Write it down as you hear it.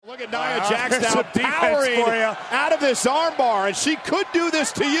Nia Jax There's now some defense powering for you. out of this armbar, and she could do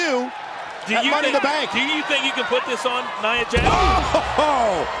this to you. Money in the Bank. Do you think you can put this on Nia Jax?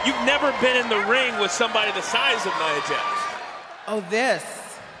 Oh! You've never been in the ring with somebody the size of Nia Jax. Oh, this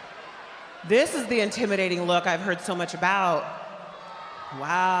is the intimidating look I've heard so much about.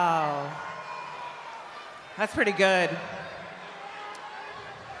 Wow. That's pretty good.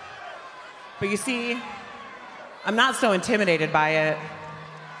 But you see, I'm not so intimidated by it.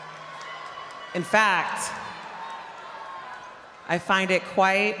 In fact, I find it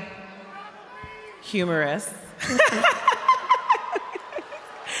quite humorous.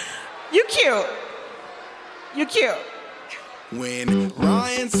 You cute. You cute. When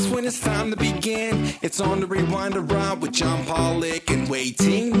it's time to begin. It's on the Rewind Around with John Pollock and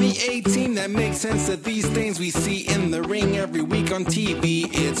Waiting. Me 18, that makes sense that these things we see in the ring every week on TV.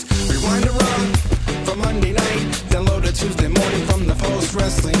 It's Rewind Around for Monday night. Download it Tuesday morning from the Post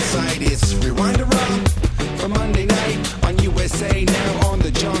Wrestling site. It's Rewind Around for Monday night on USA Now on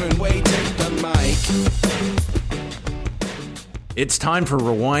the John and Wai Take the Mic. It's time for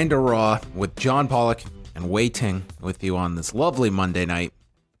Rewind to Raw with John Pollock and Wai Ting with you on this lovely Monday night.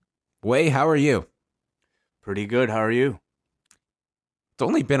 Wai, how are you? Pretty good. How are you? It's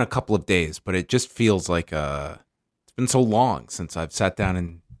only been a couple of days, but it just feels like it's been so long since I've sat down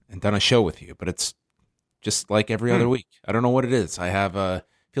and done a show with you. But it's just like every other week. I don't know what it is. I have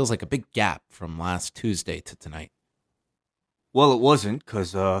feels like a big gap from last Tuesday to tonight. Well, it wasn't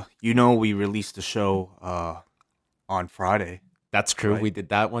because we released the show on Friday. That's true. Right. We did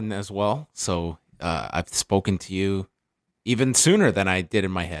that one as well. So I've spoken to you even sooner than I did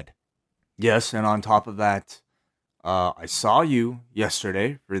in my head. Yes, and on top of that, I saw you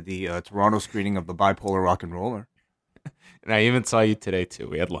yesterday for the Toronto screening of the Bipolar Rock and Roller. And I even saw you today, too.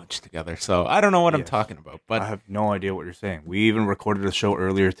 We had lunch together. So I don't know what I'm talking about. But I have no idea what you're saying. We even recorded a show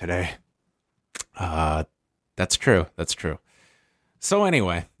earlier today. That's true. That's true. So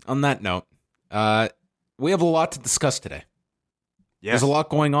anyway, on that note, we have a lot to discuss today. Yes. There's a lot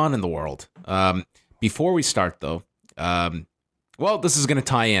going on in the world. Before we start, though, this is going to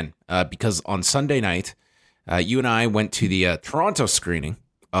tie in because on Sunday night, you and I went to the Toronto screening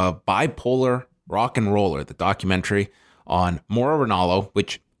of Bipolar Rock and Roller, the documentary on Mauro Ranallo,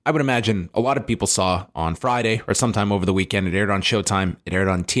 which I would imagine a lot of people saw on Friday or sometime over the weekend. It aired on Showtime. It aired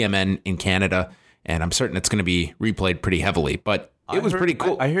on TMN in Canada, and I'm certain it's going to be replayed pretty heavily. But it was pretty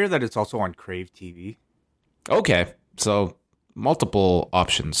cool. I hear that it's also on Crave TV. Okay, so multiple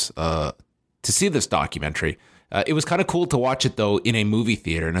options to see this documentary. It was kind of cool to watch it, though, in a movie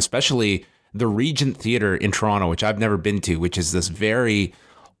theater, and especially the Regent Theatre in Toronto, which I've never been to, which is this very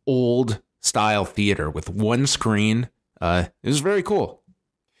old-style theater with one screen. It was very cool.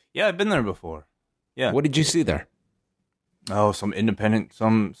 Yeah, I've been there before. Yeah. What did you see there? Oh, some independent,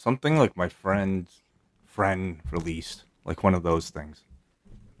 something like my friend's friend released, like one of those things.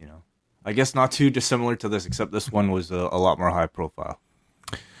 You know, I guess not too dissimilar to this, except this one was a lot more high profile.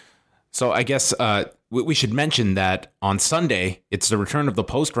 So I guess we should mention that on Sunday, it's the return of the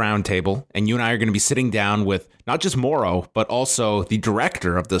Post Roundtable, and you and I are going to be sitting down with not just Mauro, but also the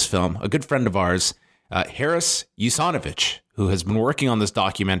director of this film, a good friend of ours, Haris Yusanovich, who has been working on this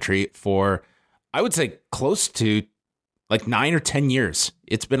documentary for, I would say, close to like 9 or 10 years.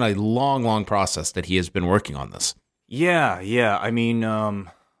 It's been a long, long process that he has been working on this. Yeah. I mean,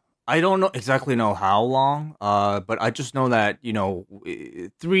 I don't exactly know how long, but I just know that,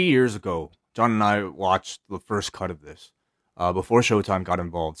 3 years ago, John and I watched the first cut of this before Showtime got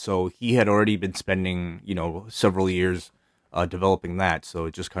involved. So he had already been spending, several years developing that. So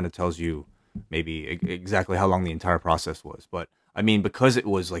it just kind of tells you maybe exactly how long the entire process was. But I mean, because it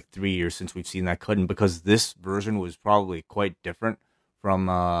was like 3 years since we've seen that cut, and because this version was probably quite different from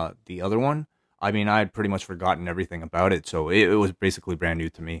the other one, I mean, I had pretty much forgotten everything about it. So it was basically brand new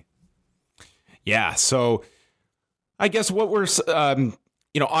to me. Yeah, so I guess what we're,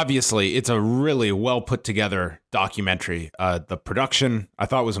 obviously it's a really well put together documentary. The production I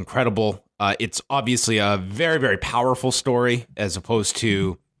thought was incredible. It's obviously a very, very powerful story as opposed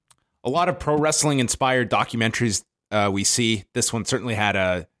to a lot of pro wrestling inspired documentaries we see. This one certainly had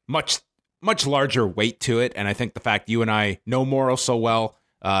a much, much larger weight to it. And I think the fact you and I know Mauro so well,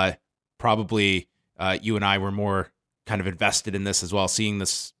 probably you and I were more kind of invested in this as well, seeing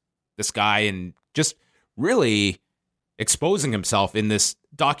this guy and just really exposing himself in this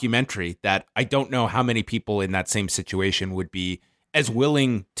documentary that I don't know how many people in that same situation would be as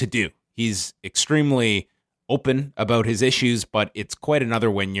willing to do. He's extremely open about his issues, but it's quite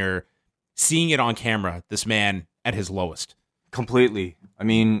another when you're seeing it on camera, this man at his lowest. Completely. I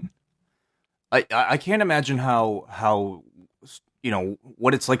mean, I can't imagine how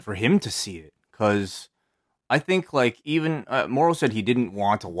what it's like for him to see it. Because I think like even Morrow said he didn't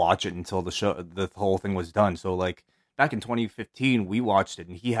want to watch it until the whole thing was done. So like back in 2015, we watched it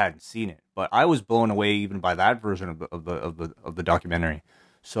and he hadn't seen it, but I was blown away even by that version of the documentary.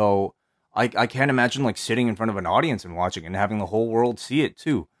 So I can't imagine like sitting in front of an audience and watching it and having the whole world see it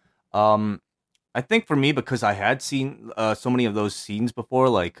too. I think for me, because I had seen so many of those scenes before,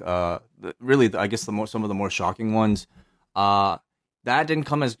 like really, I guess some of the more shocking ones, that didn't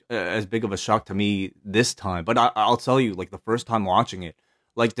come as big of a shock to me this time. But I'll tell you, like the first time watching it,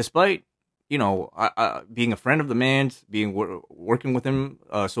 like despite being a friend of the man, working with him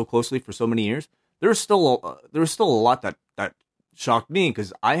so closely for so many years, there was still a lot that shocked me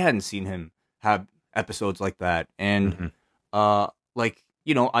because I hadn't seen him have episodes like that, and like.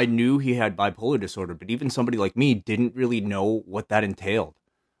 I knew he had bipolar disorder, but even somebody like me didn't really know what that entailed.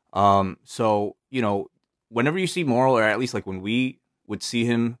 So, whenever you see Morrow, or at least like when we would see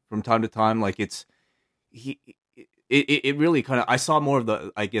him from time to time, like it really kind of, I saw more of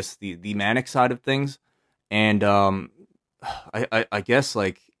the manic side of things. And, I guess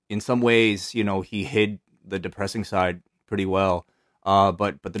like in some ways, he hid the depressing side pretty well.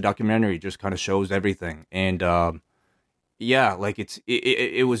 But the documentary just kind of shows everything. And, yeah, like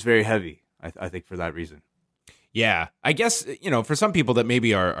it was very heavy, I think, for that reason. Yeah, I guess, for some people that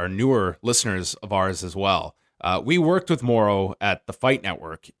maybe are newer listeners of ours as well, we worked with Morrow at the Fight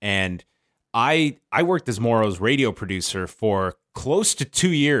Network, and I worked as Morrow's radio producer for close to 2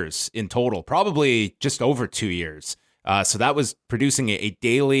 years in total, probably just over 2 years. So that was producing a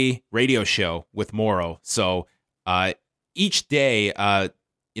daily radio show with Morrow. So each day,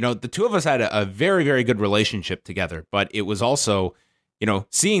 the two of us had a very, very good relationship together, but it was also,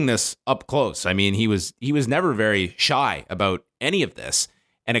 seeing this up close. I mean, he was never very shy about any of this.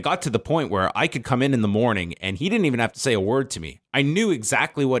 And it got to the point where I could come in the morning and he didn't even have to say a word to me. I knew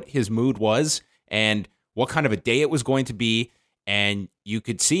exactly what his mood was and what kind of a day it was going to be. And you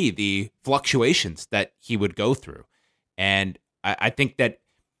could see the fluctuations that he would go through. And I think that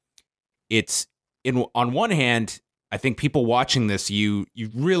on one hand, I think people watching this,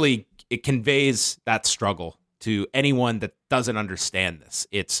 it conveys that struggle to anyone that doesn't understand this.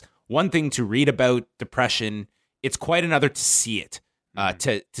 It's one thing to read about depression. It's quite another to see it,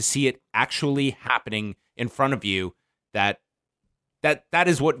 to see it actually happening in front of you. That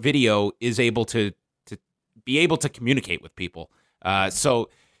is what video is able to be able to communicate with people. So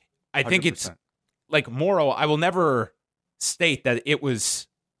I think 100%. It's like Morrow. I will never state that it was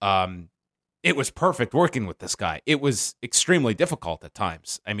perfect working with this guy. It was extremely difficult at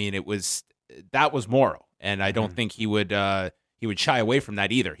times. I mean, that was Morrow, and I don't think he would shy away from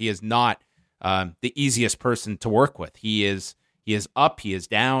that either. He is not the easiest person to work with. He is up, he is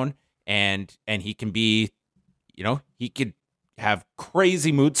down, and he can be, he could have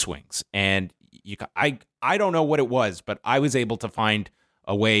crazy mood swings. And I don't know what it was, but I was able to find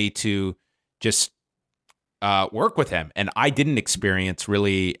a way to just work with him, and I didn't experience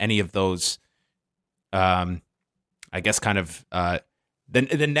really any of those. I guess kind of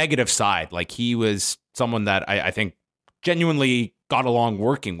the negative side. Like he was someone that I think genuinely got along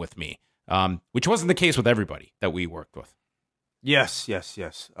working with me, which wasn't the case with everybody that we worked with. Yes.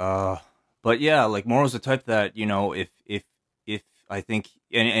 But yeah, like Morrow's the type that, if I think,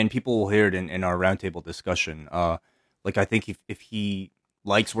 and people will hear it in our roundtable discussion, like I think if he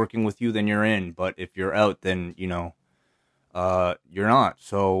likes working with you, then you're in. But if you're out, then, you're not.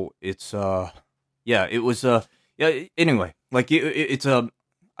 So it's, yeah, it was anyway, like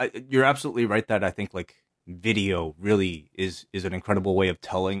you're absolutely right that I think like video really is an incredible way of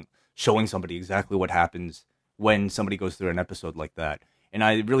showing somebody exactly what happens when somebody goes through an episode like that. And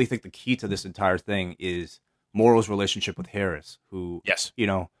I really think the key to this entire thing is Morrow's relationship with Harris, who, yes,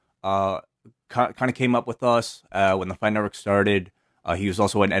 kind of came up with us when the Fight Network started. He was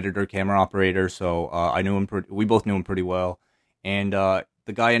also an editor, camera operator, so I knew him. We both knew him pretty well, and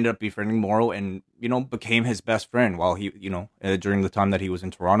the guy ended up befriending Morrow and, became his best friend while he, during the time that he was in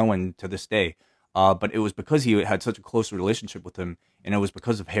Toronto and to this day. But it was because he had such a close relationship with him, and it was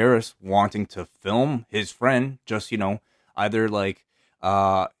because of Harris wanting to film his friend, just, either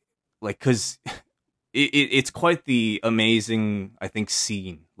because it's quite the amazing, I think,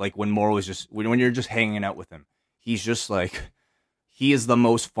 scene. Like when Morrow is when you're just hanging out with him, he's just like, he is the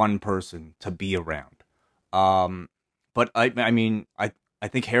most fun person to be around. But I mean, I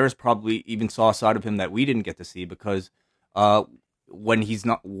think Harris probably even saw a side of him that we didn't get to see because when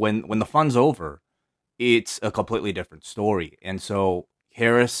the fun's over, it's a completely different story. And so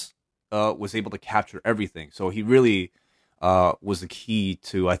Harris was able to capture everything. So he really was the key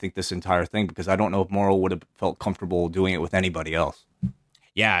to, I think, this entire thing, because I don't know if Morrow would have felt comfortable doing it with anybody else.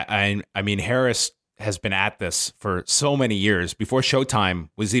 Yeah, I mean, Harris has been at this for so many years before Showtime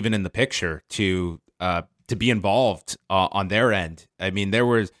was even in the picture to be involved on their end. I mean, there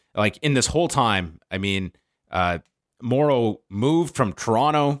was like in this whole time. I mean, Morrow moved from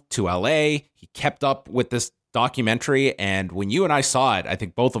Toronto to LA. He kept up with this documentary, and when you and I saw it, I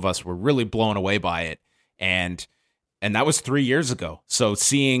think both of us were really blown away by it. And that was 3 years ago. So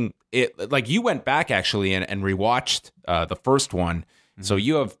seeing it, like you went back actually and rewatched the first one. So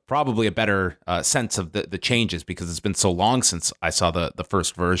you have probably a better sense of the changes because it's been so long since I saw the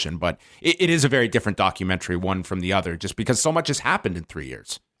first version. But it is a very different documentary, one from the other, just because so much has happened in 3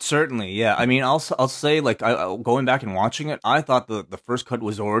 years. Certainly, yeah. I mean, I'll say, like, going back and watching it, I thought the first cut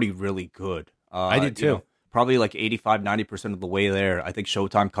was already really good. I did too. Probably like 85-90% of the way there. I think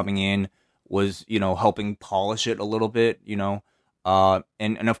Showtime coming in was, helping polish it a little bit, and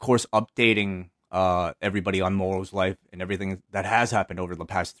of course updating everybody on Morrow's life and everything that has happened over the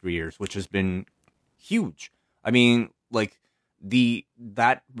past 3 years, which has been huge. I mean, like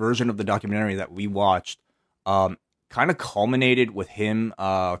that version of the documentary that we watched kind of culminated with him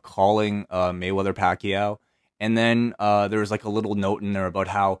calling Mayweather Pacquiao, and then there was like a little note in there about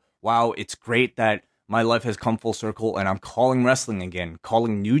how, wow, it's great that my life has come full circle and I'm calling wrestling again,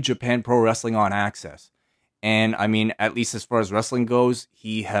 calling New Japan Pro Wrestling on Access. And I mean, at least as far as wrestling goes,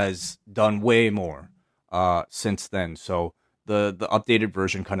 he has done way more since then. So the updated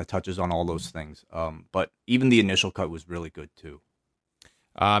version kind of touches on all those things. But even the initial cut was really good too.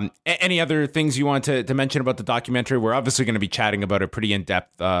 Any other things you want to mention about the documentary? We're obviously going to be chatting about it pretty in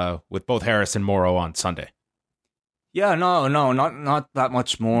depth with both Harris and Morrow on Sunday. Yeah, no, not that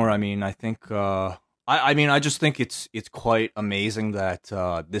much more. I mean, I think I just think it's quite amazing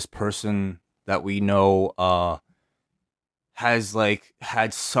that this person that we know has like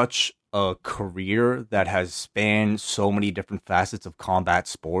had such a career that has spanned so many different facets of combat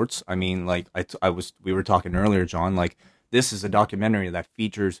sports. I mean, like we were talking earlier, John, like this is a documentary that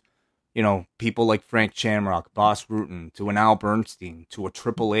features, people like Frank Shamrock, Bas Rutten, to an Al Bernstein, to a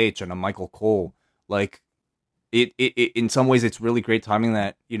Triple H and a Michael Cole. Like it in some ways, it's really great timing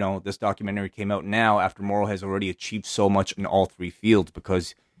that, this documentary came out now after Morrow has already achieved so much in all three fields,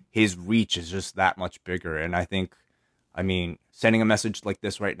 because his reach is just that much bigger. And I think, sending a message like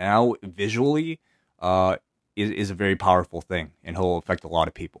this right now visually is a very powerful thing, and he'll affect a lot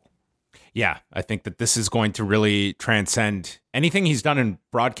of people. Yeah, I think that this is going to really transcend anything he's done in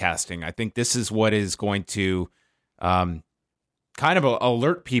broadcasting. I think this is what is going to kind of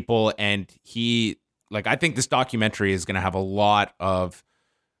alert people. And I think this documentary is going to have a lot of,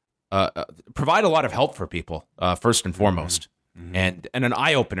 provide a lot of help for people, first and foremost. Mm-hmm. And an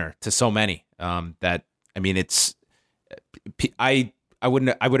eye opener to so many I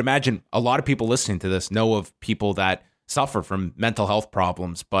would imagine a lot of people listening to this know of people that suffer from mental health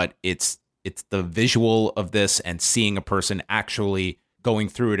problems, but it's the visual of this and seeing a person actually going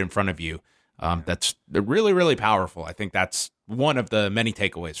through it in front of you that's really, really powerful. I think that's one of the many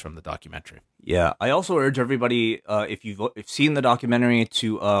takeaways from the documentary. Yeah, I also urge everybody, if you've seen the documentary,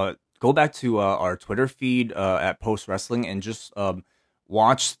 to go back to our Twitter feed at Post Wrestling and just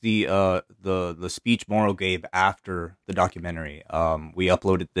watch the speech Morrow gave after the documentary. We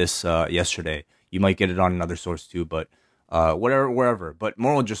uploaded this yesterday. You might get it on another source too, but wherever. But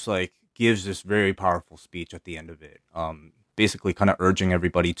Morrow just gives this very powerful speech at the end of it, basically kind of urging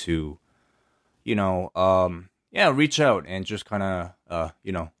everybody to, reach out and just kind of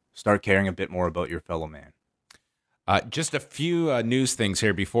start caring a bit more about your fellow man. Just a few news things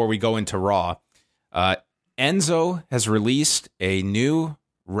here before we go into Raw. Enzo has released a new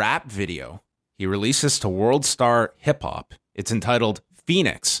rap video. He releases to World Star Hip Hop. It's entitled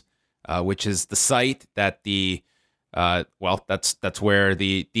Phoenix, which is the site that that's where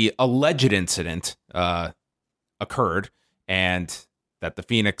the alleged incident occurred, and that the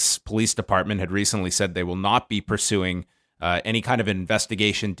Phoenix Police Department had recently said they will not be pursuing any kind of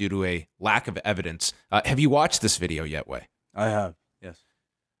investigation due to a lack of evidence. Have you watched this video yet, Wei? I have, yes.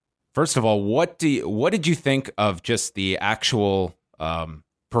 First of all, what did you think of just the actual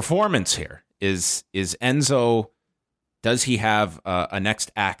performance here? Is Enzo, does he have a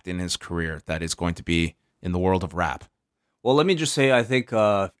next act in his career that is going to be in the world of rap? Well, let me just say, I think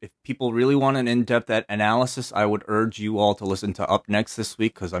if people really want an in-depth analysis, I would urge you all to listen to Up Next this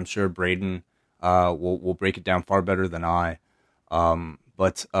week, because I'm sure Braden will break it down far better than I.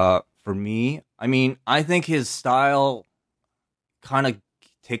 But for me, I think his style kind of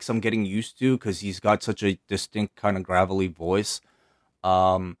takes some getting used to, because he's got such a distinct kind of gravelly voice.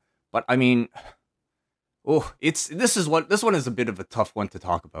 But Oh, this one is a bit of a tough one to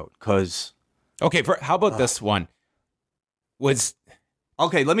talk about because. Okay, how about this one?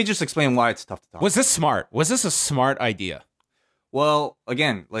 Okay, let me just explain why it's tough to talk. Was this smart? Was this a smart idea? Well,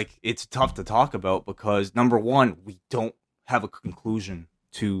 again, like it's tough to talk about because number one, we don't have a conclusion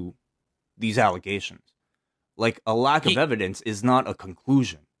to these allegations. Like a lack of evidence is not a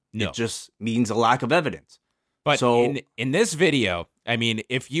conclusion. No. It just means a lack of evidence. But so, in this video, I mean,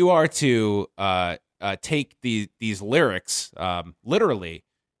 if you are to take these lyrics literally,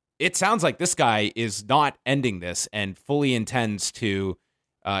 it sounds like this guy is not ending this and fully intends to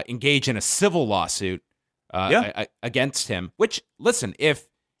engage in a civil lawsuit against him. Which, listen, if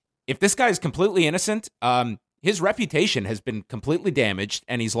this guy is completely innocent, his reputation has been completely damaged,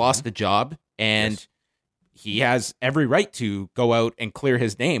 and he's lost a job, and he has every right to go out and clear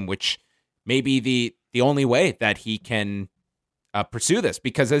his name, which may be the only way that he can pursue this.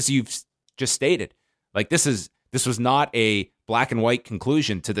 Because as you've just stated, like this was not a black and white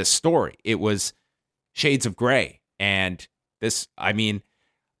conclusion to this story. It was shades of gray. And this, I mean,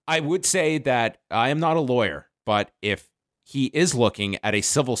 I would say that I am not a lawyer, but if he is looking at a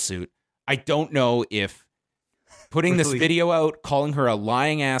civil suit, I don't know if putting this video out, calling her a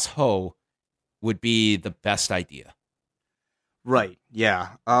lying ass hoe, would be the best idea. Right. Yeah.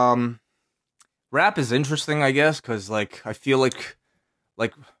 Rap is interesting, I guess, because like I feel like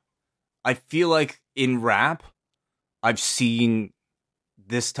in rap, I've seen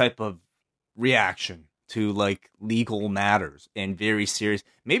this type of reaction to like legal matters and very serious.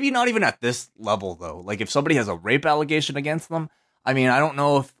 Maybe not even at this level though. Like if somebody has a rape allegation against them, I mean, I don't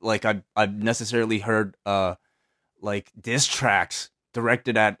know if like I've necessarily heard like diss tracks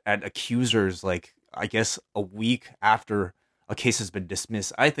directed at accusers, like I guess a week after a case has been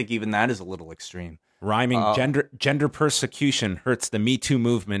dismissed. I think even that is a little extreme. Rhyming gender persecution hurts the Me Too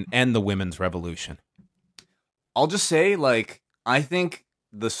movement and the women's revolution. I'll just say, like, I think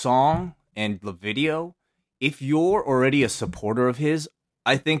the song and the video, if you're already a supporter of his,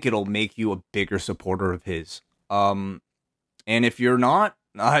 I think it'll make you a bigger supporter of his. And if you're not,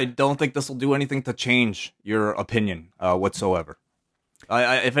 I don't think this will do anything to change your opinion whatsoever.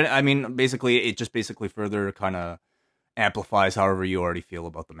 I mean, basically, it just basically further kind of amplifies however you already feel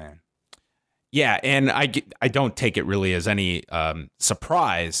about the man. Yeah, and I don't take it really as any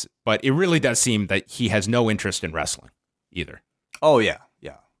surprise, but it really does seem that he has no interest in wrestling either. Oh, yeah,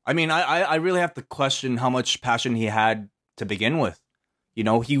 yeah. I mean, I really have to question how much passion he had to begin with. You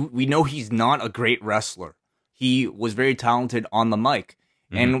know, we know he's not a great wrestler. He was very talented on the mic.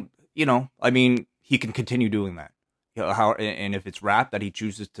 Mm-hmm. And, you know, I mean, he can continue doing that. You know, and if it's rap that he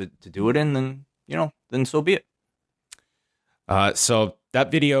chooses to do it in, then, you know, then so be it. So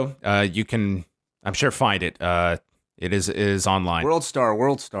that video, you can, I'm sure, find it. It is online. World Star.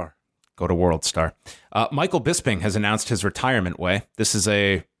 Go to World Star. Michael Bisping has announced his retirement way. This is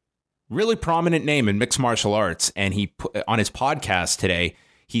a really prominent name in mixed martial arts, and he put on his podcast today,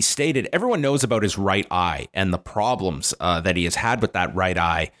 he stated everyone knows about his right eye and the problems that he has had with that right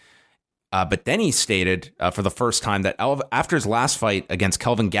eye. But then he stated for the first time that after his last fight against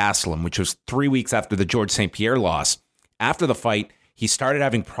Kelvin Gastelum, which was 3 weeks after the George St. Pierre loss, after the fight, he started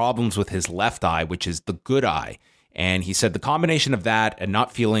having problems with his left eye, which is the good eye. And he said the combination of that and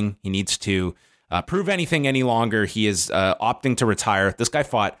not feeling he needs to prove anything any longer, he is opting to retire. This guy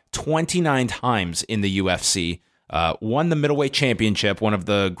fought 29 times in the UFC, won the middleweight championship, one of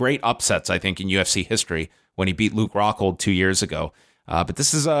the great upsets, I think, in UFC history when he beat Luke Rockhold 2 years ago. But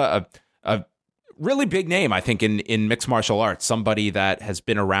this is a really big name, I think, in mixed martial arts. Somebody that has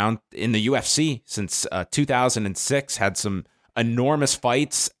been around in the UFC since 2006, had some enormous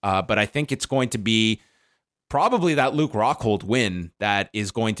fights. But I think it's going to be probably that Luke Rockhold win that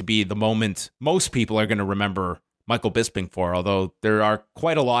is going to be the moment most people are going to remember Michael Bisping for, although there are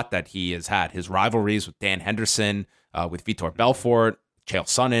quite a lot that he has had. His rivalries with Dan Henderson, with Vitor Belfort, Chael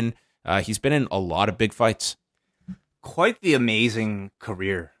Sonnen. He's been in a lot of big fights. Quite the amazing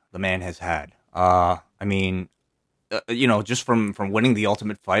career the man has had. I mean, you know, just from winning the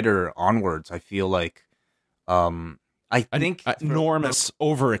Ultimate Fighter onwards, I feel like, I think enormous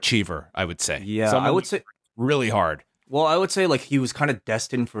overachiever, I would say. Yeah, I would say really hard. Well, I would say like he was kind of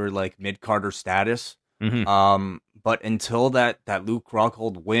destined for like mid-carder status. Mm-hmm. But until that Luke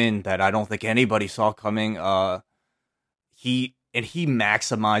Rockhold win that I don't think anybody saw coming, he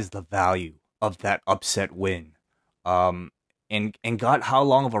maximized the value of that upset win. And got how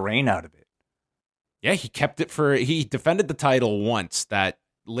long of a reign out of it? Yeah, he defended the title once that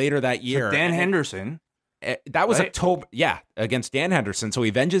later that year. Dan Henderson. That was right? October. Yeah, against Dan Henderson. So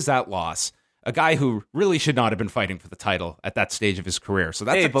he avenges that loss. a guy who really should not have been fighting for the title at that stage of his career. So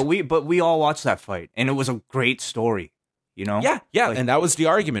that's but we all watched that fight, and it was a great story. You know? Yeah, and that was the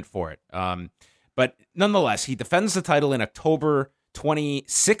argument for it. But nonetheless, he defends the title in October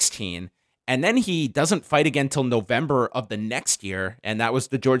 2016, and then he doesn't fight again till November of the next year, and that was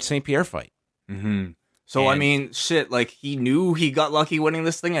the George St. Pierre fight. Mm-hmm. So, I mean, shit, like, he knew he got lucky winning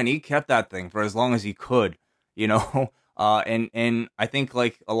this thing, and he kept that thing for as long as he could, you know? And I think,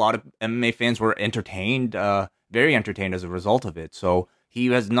 like, a lot of MMA fans were entertained, very entertained as a result of it. So he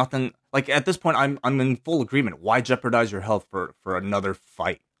has nothing, like, at this point, I'm in full agreement. Why jeopardize your health for another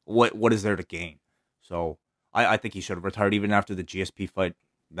fight? What is there to gain? So I think he should have retired even after the GSP fight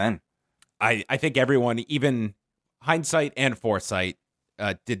then. I think everyone, even hindsight and foresight,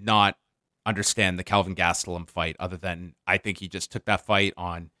 did not understand the Kelvin Gastelum fight, other than I think he just took that fight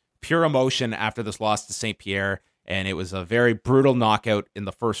on pure emotion after this loss to St. Pierre, and it was a very brutal knockout in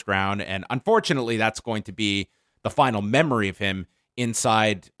the first round, and unfortunately that's going to be the final memory of him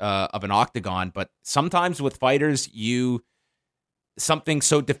inside of an octagon. But sometimes with fighters, something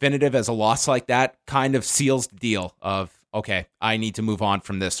so definitive as a loss like that kind of seals the deal of, okay, I need to move on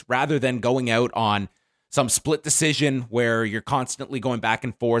from this, rather than going out on some split decision where you're constantly going back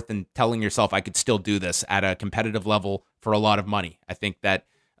and forth and telling yourself, I could still do this at a competitive level for a lot of money. I think that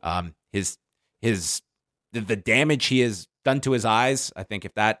the damage he has done to his eyes, I think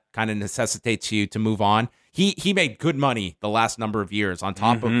if that kind of necessitates you to move on, he made good money the last number of years on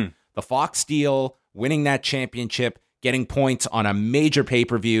top of the Fox deal, winning that championship, getting points on a major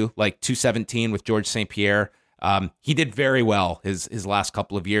pay-per-view like 217 with George St. Pierre. He did very well his last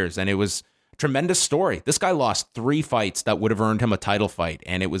couple of years, and it was a tremendous story. This guy lost 3 fights that would have earned him a title fight,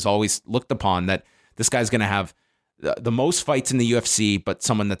 and it was always looked upon that this guy's going to have the most fights in the UFC, but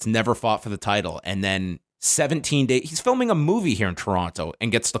someone that's never fought for the title. And then 17 days, he's filming a movie here in Toronto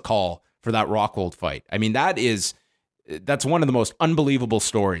and gets the call for that Rockhold fight. I mean, that's one of the most unbelievable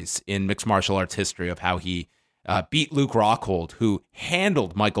stories in mixed martial arts history of how he beat Luke Rockhold, who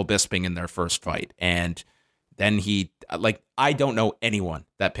handled Michael Bisping in their first fight. And then I don't know anyone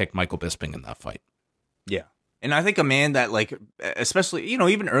that picked Michael Bisping in that fight. Yeah. And I think a man that, like, especially, you know,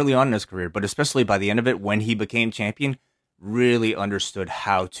 even early on in his career, but especially by the end of it, when he became champion, really understood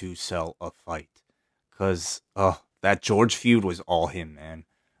how to sell a fight. Because that George feud was all him, man.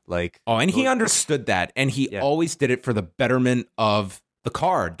 And he understood that, and he always did it for the betterment of the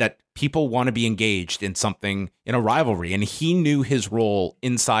card, that people want to be engaged in something, in a rivalry, and he knew his role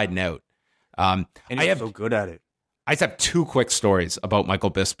inside and out. And he was so good at it. I just have 2 quick stories about Michael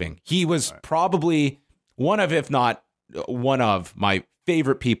Bisping. He was probably one of, if not one of, my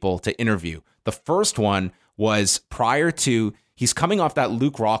favorite people to interview. The first one was he's coming off that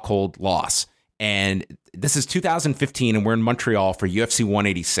Luke Rockhold loss. And this is 2015, and we're in Montreal for UFC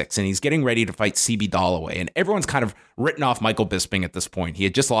 186, and he's getting ready to fight CB Dollaway. And everyone's kind of written off Michael Bisping at this point. He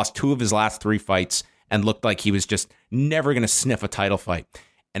had just lost 2 of his last 3 fights and looked like he was just never going to sniff a title fight.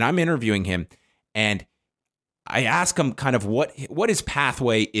 And I'm interviewing him, and I ask him kind of what his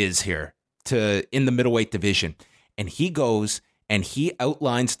pathway is here in the middleweight division. And he goes and he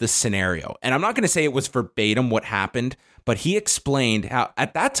outlines the scenario. And I'm not going to say it was verbatim what happened, but he explained how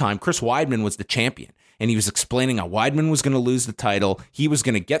at that time Chris Weidman was the champion, and he was explaining how Weidman was going to lose the title. He was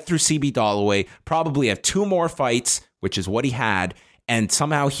going to get through CB Dollaway, probably have 2 more fights, which is what he had, and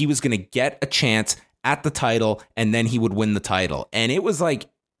somehow he was going to get a chance at the title, and then he would win the title. And it was like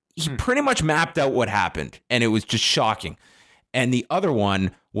he pretty much mapped out what happened, and it was just shocking. And the other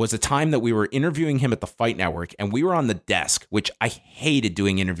one was a time that we were interviewing him at the Fight Network, and we were on the desk, which I hated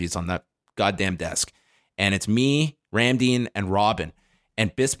doing interviews on that goddamn desk. And it's me, Ramdeen, and Robin.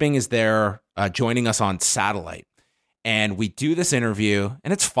 And Bisping is there joining us on satellite. And we do this interview,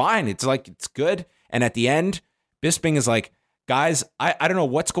 and it's fine. It's good. And at the end, Bisping is like, guys, I don't know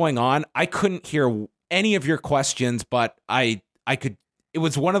what's going on. I couldn't hear any of your questions, but I could. It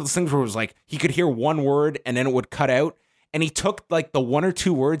was one of those things where it was like he could hear one word and then it would cut out. And he took like the 1 or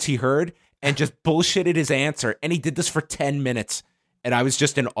 2 words he heard and just bullshitted his answer. And he did this for 10 minutes. And I was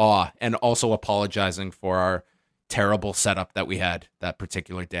just in awe, and also apologizing for our terrible setup that we had that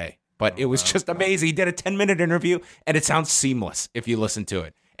particular day. But it was just amazing. He did a 10-minute interview, and it sounds seamless if you listen to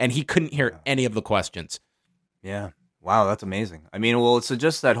it. And he couldn't hear any of the questions. Yeah. Wow, that's amazing. I mean, well, it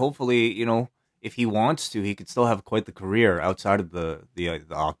suggests that hopefully, you know, if he wants to, he could still have quite the career outside of the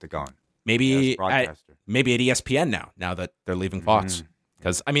octagon. Maybe at ESPN now that they're leaving Fox.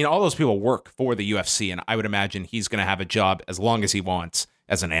 Because, I mean, all those people work for the UFC, and I would imagine he's going to have a job as long as he wants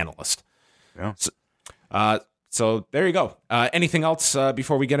as an analyst. Yeah. So there you go. Anything else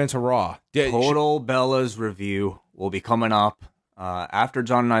before we get into Raw? Total Bella's review will be coming up. after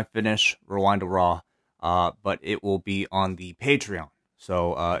John and I finish Rewind to Raw, but it will be on the Patreon.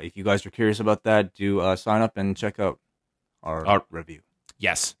 So if you guys are curious about that, do sign up and check out our review.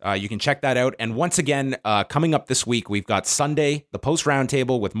 Yes, you can check that out. And once again, coming up this week, we've got Sunday, the Post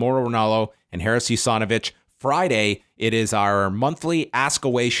Roundtable with Mauro Ranallo and Haris Yusanovich. Friday, it is our monthly Ask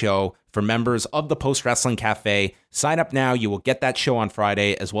Away show for members of the Post Wrestling Cafe. Sign up now. You will get that show on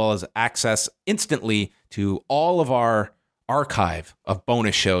Friday, as well as access instantly to all of our archive of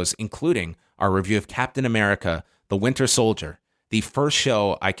bonus shows, including our review of Captain America, The Winter Soldier, the first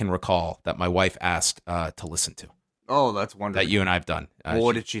show I can recall that my wife asked to listen to. Oh, that's wonderful. That you and I have done.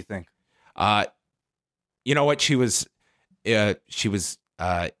 What did she think? You know what? She was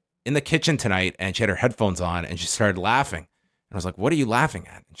in the kitchen tonight, and she had her headphones on, and she started laughing. And I was like, "What are you laughing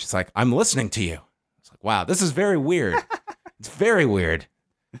at?" And she's like, "I'm listening to you." I was like, "Wow, this is very weird. It's very weird."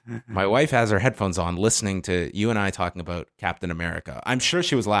 My wife has her headphones on, listening to you and I talking about Captain America. I'm sure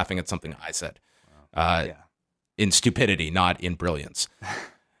she was laughing at something I said, in stupidity, not in brilliance.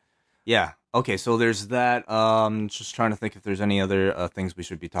 Yeah. Okay, so there's that. Just trying to think if there's any other things we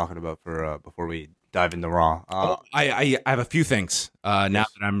should be talking about for before we dive into Raw. I have a few things now that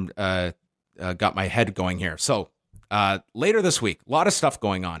I'm got my head going here. So later this week, a lot of stuff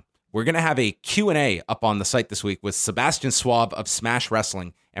going on. We're going to have a Q&A up on the site this week with Sebastian Swab of Smash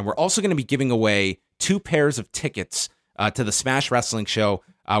Wrestling, and we're also going to be giving away 2 pairs of tickets to the Smash Wrestling show.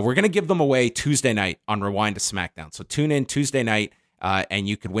 We're going to give them away Tuesday night on Rewind to SmackDown. So tune in Tuesday night. And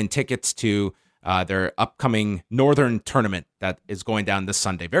you could win tickets to their upcoming Northern tournament that is going down this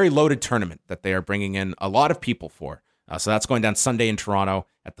Sunday. Very loaded tournament that they are bringing in a lot of people for. So that's going down Sunday in Toronto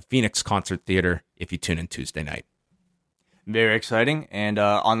at the Phoenix Concert Theater if you tune in Tuesday night. Very exciting. And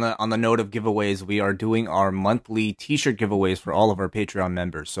on the note of giveaways, we are doing our monthly T-shirt giveaways for all of our Patreon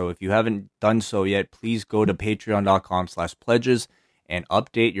members. So if you haven't done so yet, please go to patreon.com/pledges and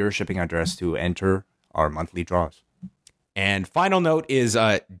update your shipping address to enter our monthly draws. And final note is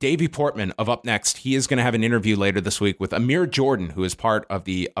Davey Portman of Up Next. He is going to have an interview later this week with Amir Jordan, who is part of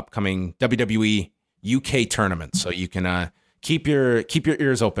the upcoming WWE UK tournament. So you can keep your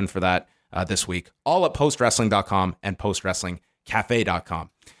ears open for that this week. All at postwrestling.com and postwrestlingcafe.com.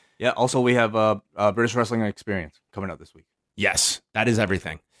 Yeah, also we have British Wrestling Experience coming up this week. Yes, that is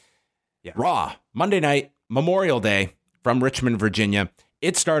everything. Yeah. Raw, Monday night, Memorial Day from Richmond, Virginia.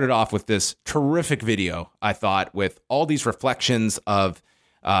 It started off with this terrific video, I thought, with all these reflections of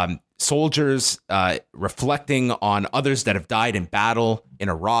soldiers reflecting on others that have died in battle in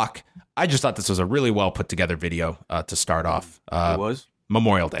Iraq. I just thought this was a really well put together video to start off. It was?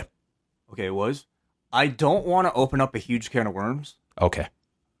 Memorial Day. Okay, it was. I don't want to open up a huge can of worms. Okay.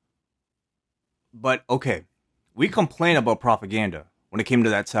 But, okay, we complain about propaganda when it came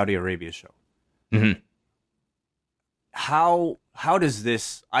to that Saudi Arabia show. Mm-hmm. How does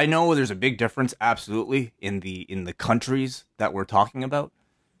this? I know there's a big difference, absolutely, in the countries that we're talking about,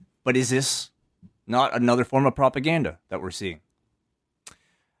 but is this not another form of propaganda that we're seeing?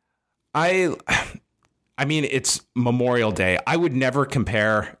 I mean, it's Memorial Day. I would never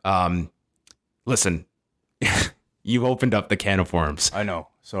compare. Listen, you opened up the can of worms. I know.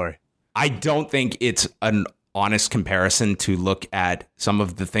 Sorry. I don't think it's an honest comparison to look at some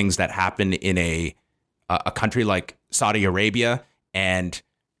of the things that happen in a country like Saudi Arabia and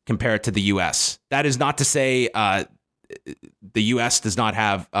compare it to the U.S. That is not to say the U.S. does not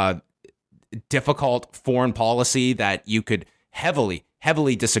have difficult foreign policy that you could heavily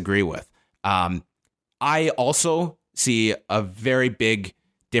disagree with. I also see a very big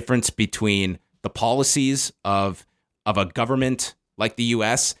difference between the policies of a government like the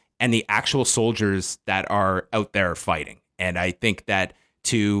U.S. and the actual soldiers that are out there fighting. And I think that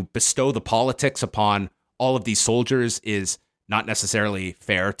to bestow the politics upon all of these soldiers is not necessarily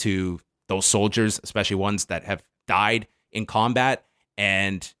fair to those soldiers, especially ones that have died in combat.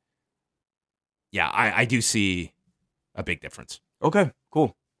 And yeah, I do see a big difference. Okay,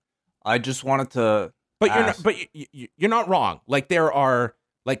 cool. I just wanted to you're not wrong. Like there are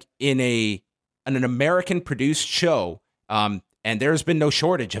like in an American produced show, and there's been no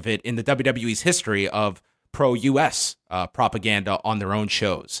shortage of it in the WWE's history of pro-US propaganda on their own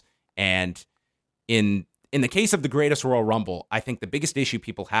shows. And in the case of the Greatest Royal Rumble, I think the biggest issue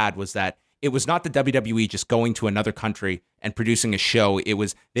people had was that it was not the WWE just going to another country and producing a show. It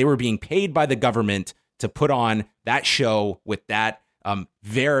was they were being paid by the government to put on that show with that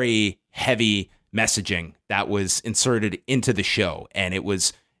very heavy messaging that was inserted into the show. And it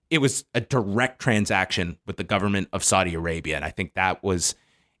was a direct transaction with the government of Saudi Arabia. And I think that was,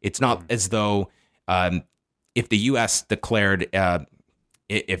 it's not as though if the U.S. declared,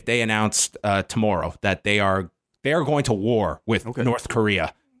 if they announced tomorrow that they are they are going to war with North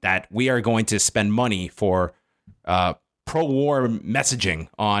Korea, that we are going to spend money for pro-war messaging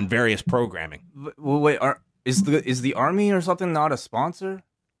on various programming. Wait, is the Army or something not a sponsor?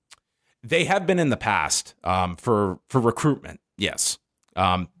 They have been in the past for recruitment, yes.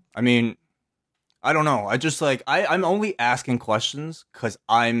 I mean, I don't know. I just I'm only asking questions because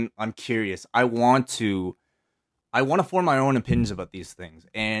I'm curious. I want to form my own opinions about these things,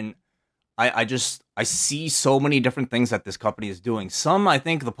 and I see so many different things that this company is doing. Some I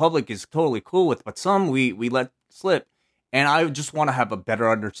think the public is totally cool with, but some we let slip. And I just want to have a better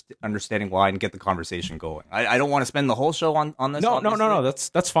understanding why and get the conversation going. I don't want to spend the whole show on this. No.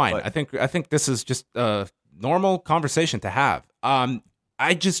 That's fine. But I think this is just a normal conversation to have.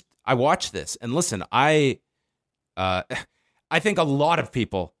 I watched this and listen. I think a lot of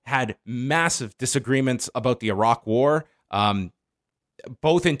people had massive disagreements about the Iraq War,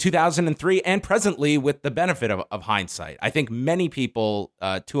 both in 2003 and presently with the benefit of hindsight. I think many people,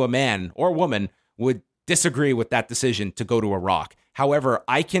 to a man or woman, would disagree with that decision to go to Iraq. However,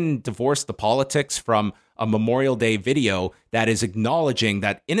 I can divorce the politics from a Memorial Day video that is acknowledging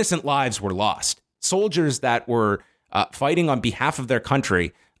that innocent lives were lost. Soldiers that were fighting on behalf of their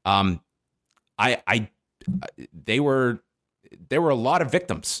country. There were a lot of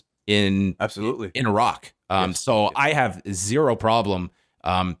victims in Iraq. Yes. So I have zero problem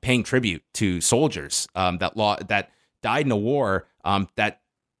paying tribute to soldiers that died in a war that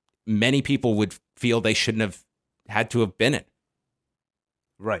many people would feel they shouldn't have had to have been in.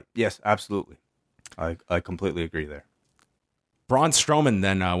 Right. Yes, absolutely. I completely agree there. Braun Strowman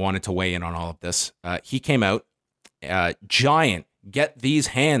then wanted to weigh in on all of this. He came out, giant, get these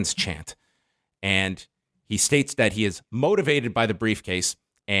hands chant. And he states that he is motivated by the briefcase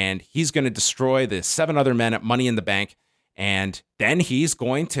and he's going to destroy the 7 other men at Money in the Bank. And then he's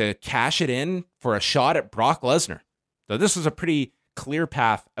going to cash it in for a shot at Brock Lesnar. So this was a pretty clear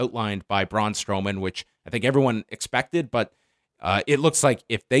path outlined by Braun Strowman, which I think everyone expected, but it looks like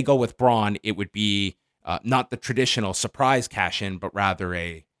if they go with Braun, it would be not the traditional surprise cash-in, but rather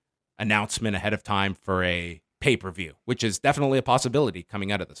a announcement ahead of time for a pay-per-view, which is definitely a possibility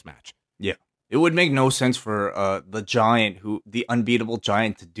coming out of this match. Yeah. It would make no sense for the unbeatable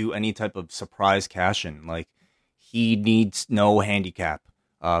Giant, to do any type of surprise cash-in. Like, he needs no handicap,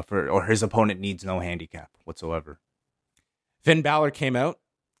 or his opponent needs no handicap whatsoever. Finn Balor came out,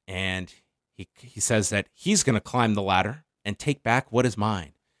 and he says that he's going to climb the ladder and take back what is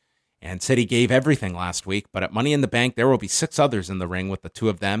mine, and said he gave everything last week, but at Money in the Bank, there will be 6 others in the ring with the 2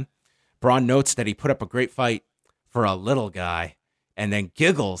 of them. Braun notes that he put up a great fight for a little guy, and then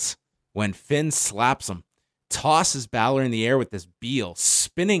giggles when Finn slaps him, tosses Balor in the air with this Beal,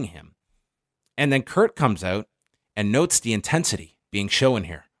 spinning him. And then Kurt comes out and notes the intensity being shown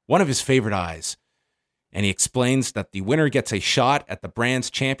here, one of his favorite eyes. And he explains that the winner gets a shot at the brand's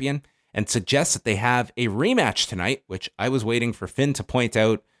champion and suggests that they have a rematch tonight, which I was waiting for Finn to point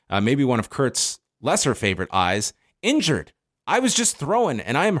out, maybe one of Kurt's lesser favorite eyes, injured. I was just throwing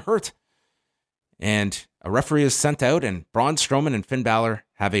and I am hurt. And a referee is sent out and Braun Strowman and Finn Balor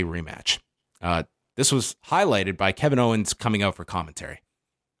have a rematch. This was highlighted by Kevin Owens coming out for commentary.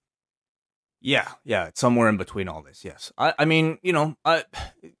 Yeah, it's somewhere in between all this, yes. I mean,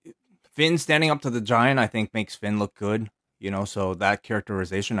 Finn standing up to the Giant, I think, makes Finn look good, so that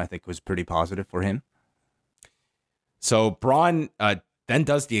characterization, I think, was pretty positive for him. So Braun then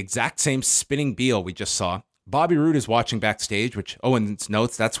does the exact same spinning Beal we just saw. Bobby Roode is watching backstage, which Owens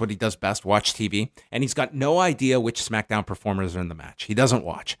notes that's what he does best, watch TV, and he's got no idea which SmackDown performers are in the match. He doesn't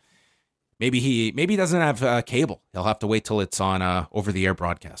watch. Maybe he doesn't have cable. He'll have to wait till it's on over-the-air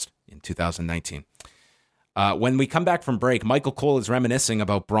broadcast in 2019. When we come back from break, Michael Cole is reminiscing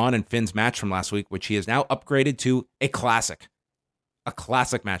about Braun and Finn's match from last week, which he has now upgraded to a classic. A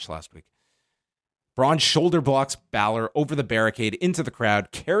classic match last week. Braun shoulder blocks Balor over the barricade into the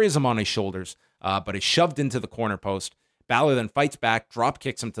crowd, carries him on his shoulders, but is shoved into the corner post. Balor then fights back, drop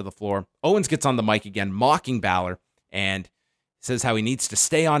kicks him to the floor. Owens gets on the mic again, mocking Balor, and says how he needs to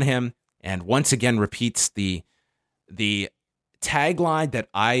stay on him, and once again repeats the tagline that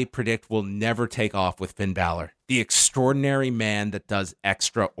I predict will never take off with Finn Balor: the extraordinary man that does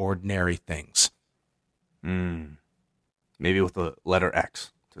extraordinary things. Maybe with the letter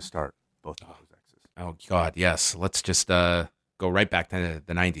X to start both of those X's. Oh, God, yes. Let's just go right back to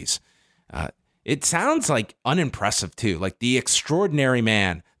the 90s. It sounds like unimpressive, too. Like the extraordinary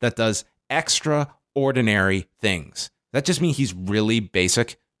man that does extraordinary things. That just means he's really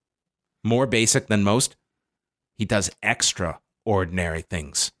basic, more basic than most. He does extraordinary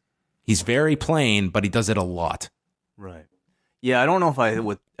things. He's very plain, but he does it a lot. Right. Yeah, I don't know if I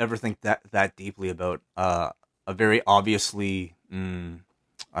would ever think that deeply about a very obviously,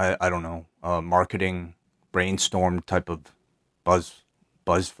 I don't know, marketing brainstorm type of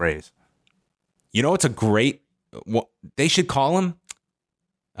buzz phrase. You know, it's a great. What they should call him,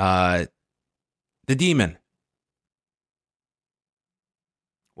 the Demon.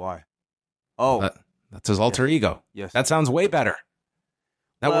 Why? Oh, that's his alter ego. Yes, that sounds way better.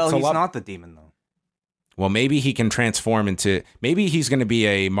 Well, he's not the Demon though. Well, maybe he can transform into. Maybe he's going to be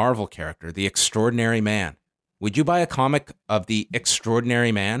a Marvel character, the Extraordinary Man. Would you buy a comic of the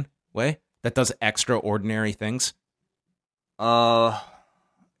Extraordinary Man, that does extraordinary things? Are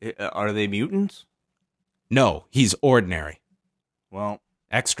they mutants? No, he's ordinary. Well,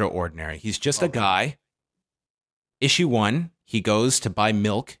 extraordinary. He's just a guy. Issue 1, he goes to buy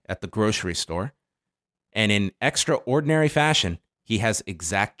milk at the grocery store, and in extraordinary fashion, he has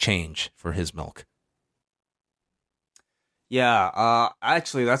exact change for his milk. Yeah,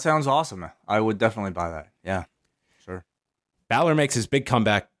 actually, that sounds awesome. I would definitely buy that. Yeah, sure. Balor makes his big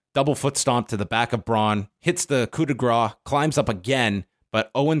comeback, double foot stomp to the back of Braun, hits the coup de grace, climbs up again,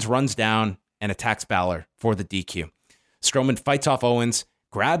 but Owens runs down and attacks Balor for the DQ. Strowman fights off Owens,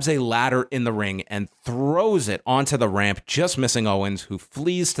 grabs a ladder in the ring, and throws it onto the ramp, just missing Owens, who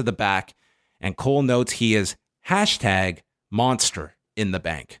flees to the back, and Cole notes he is #monster in the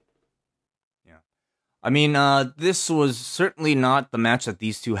bank. I mean, this was certainly not the match that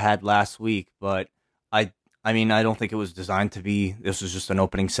these two had last week, but I don't think it was designed to be. This was just an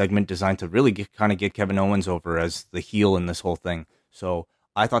opening segment designed to really get Kevin Owens over as the heel in this whole thing. So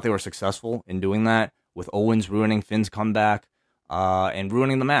I thought they were successful in doing that, with Owens ruining Finn's comeback and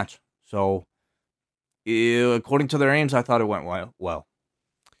ruining the match. So according to their aims, I thought it went well.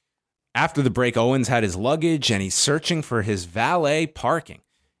 After the break, Owens had his luggage and he's searching for his valet parking,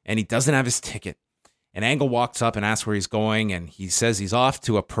 and he doesn't have his ticket. And Angle walks up and asks where he's going, and he says he's off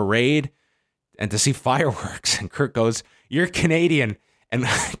to a parade and to see fireworks. And Kurt goes, "You're Canadian." And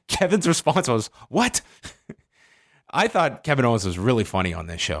Kevin's response was, "What?" I thought Kevin Owens was really funny on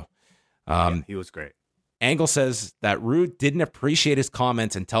this show. He was great. Angle says that Rude didn't appreciate his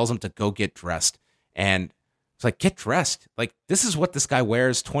comments and tells him to go get dressed. And it's like, get dressed. Like, this is what this guy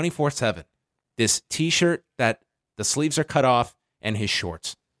wears 24/7. This t-shirt that the sleeves are cut off and his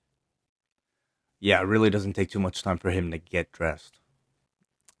shorts. Yeah, it really doesn't take too much time for him to get dressed.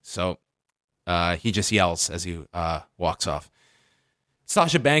 So he just yells as he walks off.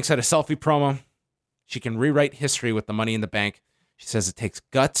 Sasha Banks had a selfie promo. She can rewrite history with the Money in the Bank. She says it takes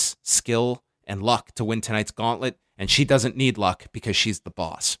guts, skill, and luck to win tonight's gauntlet, and she doesn't need luck because she's the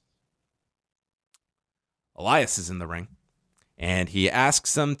boss. Elias is in the ring, and he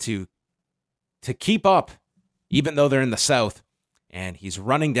asks them to keep up, even though they're in the South. And he's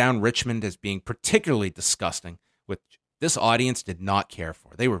running down Richmond as being particularly disgusting, which this audience did not care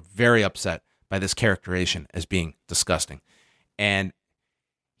for. They were very upset by this characterization as being disgusting. And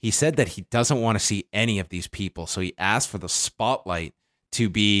he said that he doesn't want to see any of these people, so he asked for the spotlight to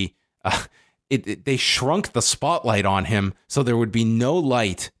be... they shrunk the spotlight on him so there would be no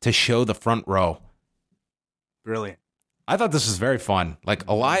light to show the front row. Brilliant. I thought this was very fun. Like,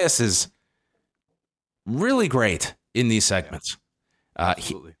 Elias is really great in these segments.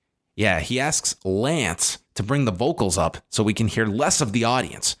 Absolutely. He asks Lance to bring the vocals up so we can hear less of the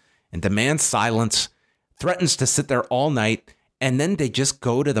audience, and demands silence, threatens to sit there all night, and then they just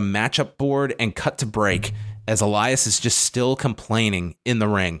go to the matchup board and cut to break as Elias is just still complaining in the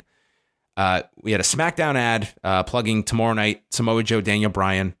ring. We had a SmackDown ad plugging tomorrow night Samoa Joe, Daniel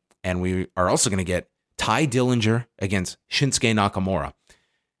Bryan, and we are also going to get Ty Dillinger against Shinsuke Nakamura.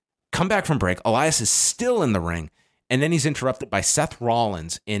 Come back from break, Elias is still in the ring, and then he's interrupted by Seth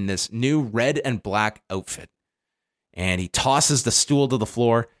Rollins in this new red and black outfit. And he tosses the stool to the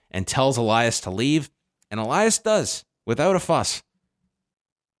floor and tells Elias to leave. And Elias does, without a fuss.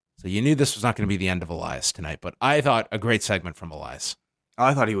 So you knew this was not going to be the end of Elias tonight. But I thought a great segment from Elias.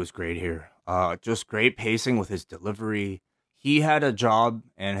 I thought he was great here. Just great pacing with his delivery. He had a job,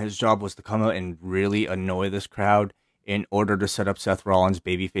 and his job was to come out and really annoy this crowd in order to set up Seth Rollins'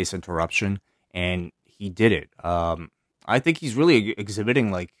 babyface interruption. And he did it. I think he's really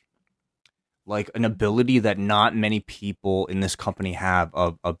exhibiting like an ability that not many people in this company have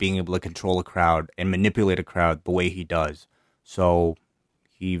of being able to control a crowd and manipulate a crowd the way he does. So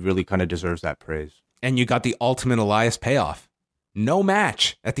he really kind of deserves that praise. And you got the ultimate Elias payoff. No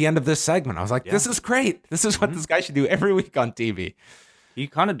match at the end of this segment. I was like, This is great. This is what this guy should do every week on TV. He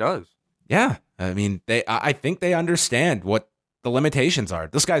kind of does. Yeah. I mean, I think they understand what the limitations are.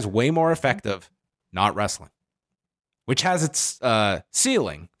 This guy's way more effective not wrestling, which has its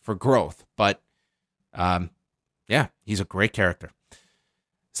ceiling for growth. But he's a great character.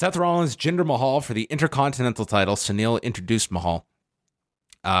 Seth Rollins, Jinder Mahal for the Intercontinental title. Sunil introduced Mahal.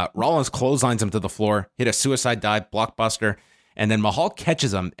 Rollins clotheslines him to the floor, hit a suicide dive, blockbuster, and then Mahal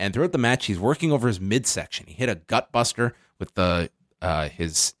catches him. And throughout the match, he's working over his midsection. He hit a gut buster with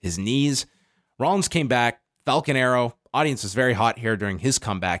his knees. Rollins came back, Falcon Arrow. Audience is very hot here during his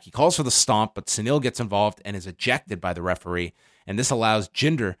comeback. He calls for the stomp, but Sunil gets involved and is ejected by the referee. And this allows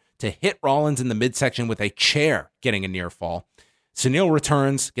Jinder to hit Rollins in the midsection with a chair, getting a near fall. Sunil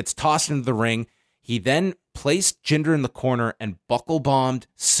returns, gets tossed into the ring. He then placed Jinder in the corner and buckle bombed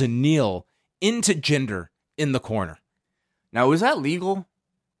Sunil into Jinder in the corner. Now, is that legal?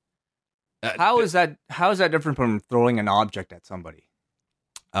 How is that different from throwing an object at somebody?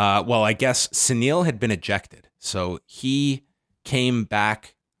 Well, I guess Sunil had been ejected, so he came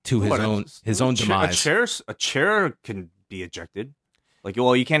back to his own demise. A chair can be ejected. Like,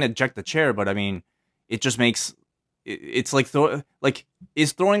 well, you can't eject the chair, but I mean, it just makes it's like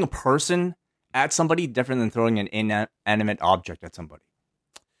is throwing a person at somebody different than throwing an inanimate object at somebody?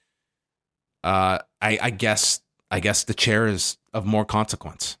 I guess the chair is of more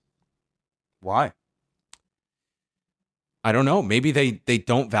consequence. Why? I don't know. Maybe they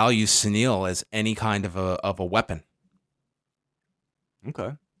don't value Sunil as any kind of a weapon.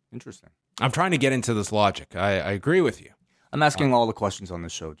 Okay, interesting. I'm trying to get into this logic. I agree with you. I'm asking all the questions on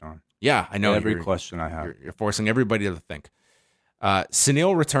this show, John. Yeah, I know. Every question I have. You're forcing everybody to think.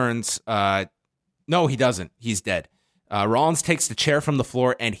 Sunil returns. No, he doesn't. He's dead. Rollins takes the chair from the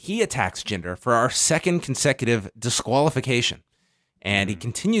floor and he attacks Jinder for our second consecutive disqualification. And he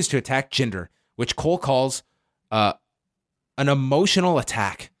continues to attack Jinder, which Cole calls an emotional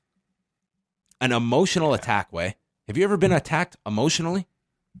attack. An emotional attack, Way. Have you ever been attacked emotionally?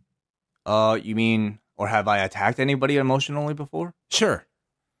 You mean, or have I attacked anybody emotionally before? Sure.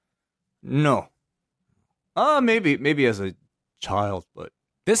 No. Maybe as a child, but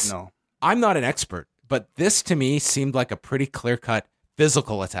no. I'm not an expert, but this to me seemed like a pretty clear-cut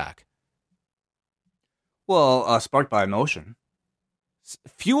physical attack. Well, sparked by emotion.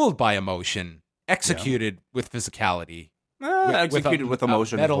 Fueled by emotion, executed with physicality. Executed with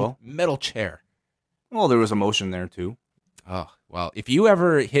emotion as well. Metal chair. Well, there was emotion there too. Oh, well, if you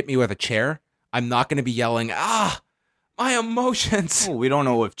ever hit me with a chair, I'm not going to be yelling, my emotions. Well, we don't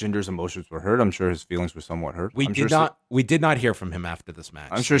know if Jinder's emotions were hurt. I'm sure his feelings were somewhat hurt. We did not hear from him after this match.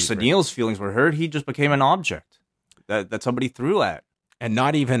 I'm sure Sunil's feelings were hurt. He just became an object that somebody threw at. And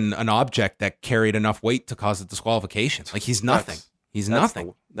not even an object that carried enough weight to cause a disqualification. Like, he's nothing. He's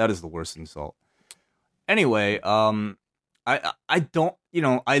nothing. That is the worst insult. Anyway, I don't,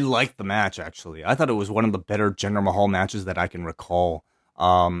 I liked the match, actually. I thought it was one of the better Jinder Mahal matches that I can recall.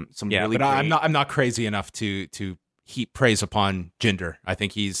 I'm not crazy enough to heap praise upon Jinder. I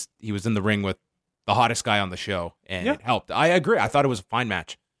think he was in the ring with the hottest guy on the show, and it helped. I agree. I thought it was a fine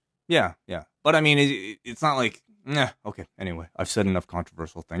match. Yeah. But I mean, it's not like, okay. Anyway, I've said enough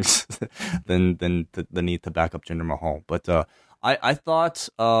controversial things than the need to back up Jinder Mahal. But I thought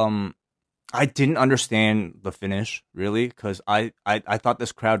I didn't understand the finish, really, because I thought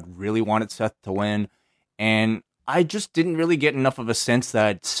this crowd really wanted Seth to win, and I just didn't really get enough of a sense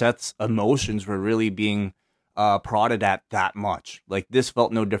that Seth's emotions were really being prodded at that much. Like, this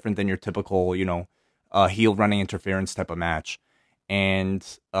felt no different than your typical, heel running interference type of match. And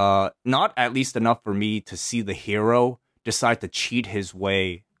not at least enough for me to see the hero decide to cheat his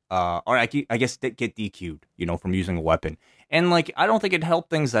way, or I guess get DQ'd, from using a weapon. And, I don't think it helped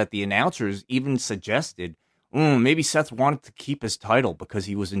things that the announcers even suggested, maybe Seth wanted to keep his title because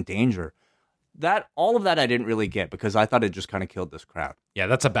he was in danger. All of that I didn't really get, because I thought it just kind of killed this crowd. Yeah,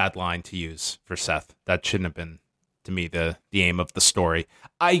 that's a bad line to use for Seth. That shouldn't have been, to me, the aim of the story.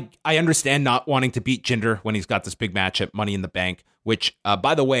 I understand not wanting to beat Jinder when he's got this big match at Money in the Bank, which,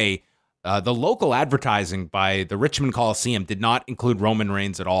 by the way, the local advertising by the Richmond Coliseum did not include Roman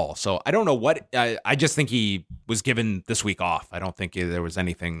Reigns at all. So I don't know what, I just think he was given this week off. I don't think there was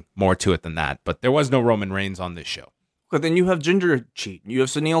anything more to it than that, but there was no Roman Reigns on this show. But then you have Jinder cheat. You have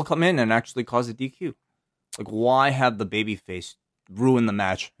Sunil come in and actually cause a DQ. Why have the babyface ruin the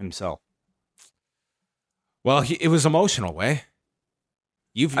match himself? Well, it was emotional, Way.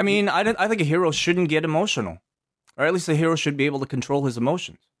 I think a hero shouldn't get emotional. Or at least a hero should be able to control his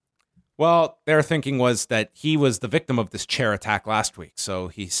emotions. Well, their thinking was that he was the victim of this chair attack last week, so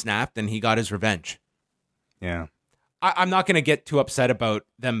he snapped and he got his revenge. Yeah. I'm not going to get too upset about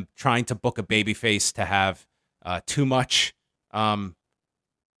them trying to book a babyface to have too much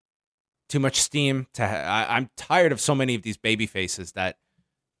steam. I'm tired of so many of these babyfaces that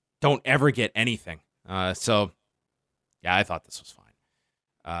don't ever get anything. So, yeah, I thought this was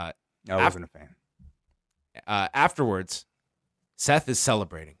fine. I wasn't a fan. Afterwards, Seth is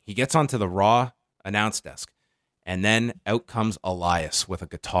celebrating. He gets onto the Raw announce desk, and then out comes Elias with a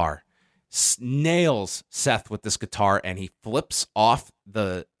guitar. Nails Seth with this guitar, and he flips off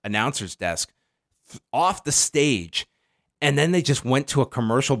the announcer's desk, off the stage, and then they just went to a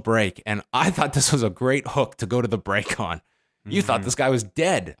commercial break, and I thought this was a great hook to go to the break on. You thought this guy was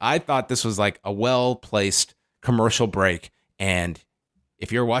dead. I thought this was like a well-placed commercial break, and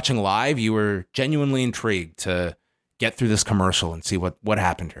if you're watching live, you were genuinely intrigued to get through this commercial and see what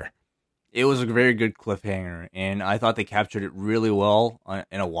happened here. It was a very good cliffhanger, and I thought they captured it really well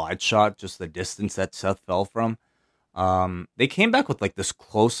in a wide shot, just the distance that Seth fell from. They came back with like this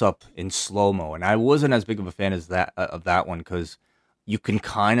close-up in slow-mo, and I wasn't as big of a fan as that one because you can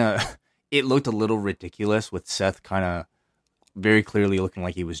kind of... It looked a little ridiculous with Seth kind of very clearly looking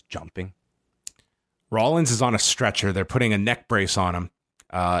like he was jumping. Rollins is on a stretcher. They're putting a neck brace on him.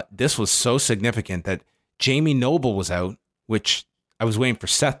 This was so significant that Jamie Noble was out, which I was waiting for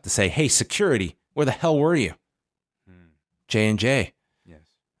Seth to say, "Hey, security, where the hell were you?" J&J. Yes.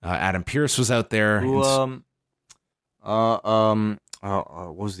 Adam Pearce was out there. Who, what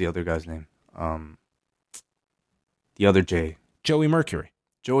was the other guy's name? The other J. Joey Mercury.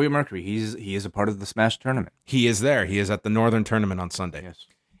 Joey Mercury. He is a part of the Smash tournament. He is there. He is at the Northern Tournament on Sunday. Yes.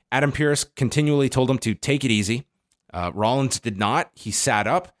 Adam Pearce continually told him to take it easy. Rollins did not. He sat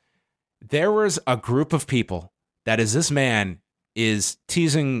up. There was a group of people that as this man is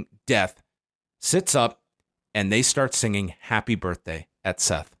teasing death, sits up, and they start singing Happy Birthday at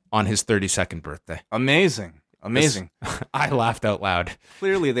Seth on his 32nd birthday. Amazing. I laughed out loud.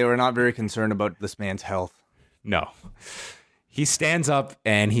 Clearly, they were not very concerned about this man's health. No. He stands up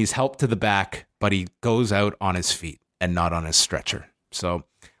and he's helped to the back, but he goes out on his feet and not on his stretcher. So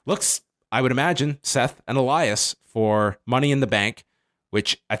looks, I would imagine, Seth and Elias for Money in the Bank,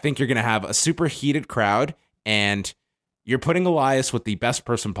 which I think you're going to have a super heated crowd, and you're putting Elias with the best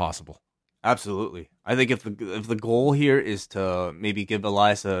person possible. Absolutely. I think if the goal here is to maybe give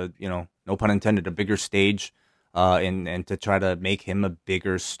Elias a, no pun intended, a bigger stage, and to try to make him a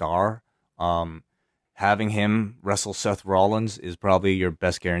bigger star, having him wrestle Seth Rollins is probably your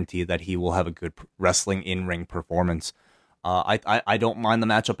best guarantee that he will have a good wrestling in-ring performance. I don't mind the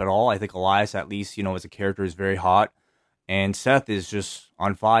matchup at all. I think Elias, at least, as a character, is very hot, and Seth is just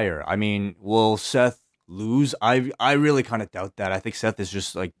on fire. I mean, will Seth lose? I really kind of doubt that. I think Seth is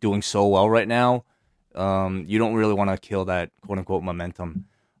just like doing so well right now. You don't really want to kill that quote unquote momentum.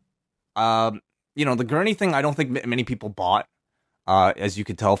 The gurney thing, I don't think many people bought, as you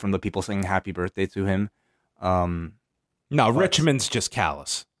could tell from the people saying happy birthday to him. No, Richmond's just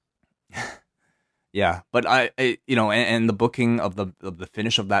callous. Yeah, but and the booking of the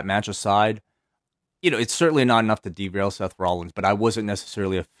finish of that match aside, it's certainly not enough to derail Seth Rollins. But I wasn't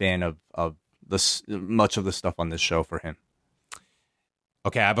necessarily a fan of this much of the stuff on this show for him.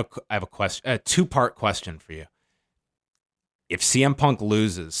 Okay, I have a question, a two-part question for you. If CM Punk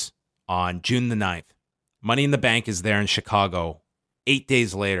loses on June the 9th, Money in the Bank is there in Chicago 8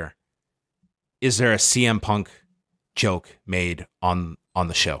 days later. Is there a CM Punk joke made on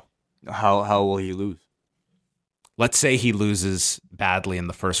the show? How will he lose? Let's say he loses badly in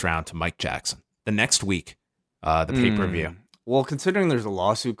the first round to Mike Jackson. The next week, the pay-per-view. Well, considering there's a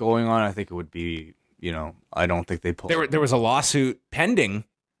lawsuit going on, I think it would be, I don't think they pull. There was a lawsuit pending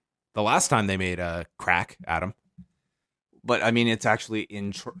the last time they made a crack at him. But, I mean, it's actually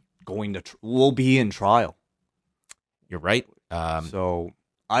will be in trial. You're right. So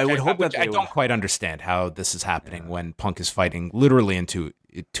I would hope that I don't quite understand how this is happening when Punk is fighting literally in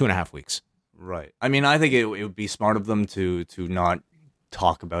 2.5 weeks. Right. I mean, I think it would be smart of them to not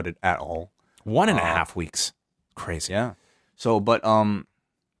talk about it at all. 1.5 weeks. Crazy. Yeah. So, but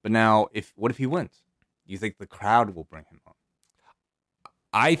now, what if he wins? Do you think the crowd will bring him on?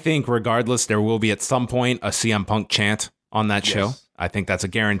 I think regardless, there will be at some point a CM Punk chant on that show. I think that's a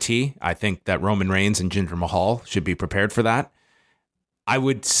guarantee. I think that Roman Reigns and Jinder Mahal should be prepared for that. I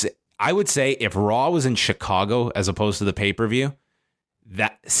would say if Raw was in Chicago as opposed to the pay-per-view,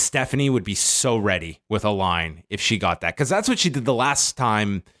 that Stephanie would be so ready with a line if she got that. Because that's what she did the last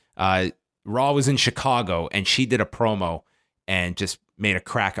time Raw was in Chicago, and she did a promo and just made a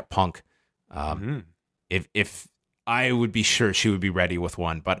crack at Punk. If I would be sure she would be ready with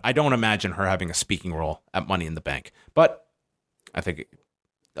one, but I don't imagine her having a speaking role at Money in the Bank. But I think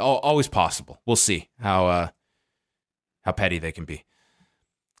always possible. We'll see how petty they can be.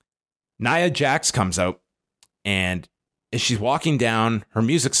 Nia Jax comes out, and as she's walking down, her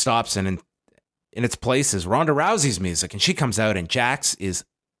music stops, and in its place is Ronda Rousey's music, and she comes out, and Jax is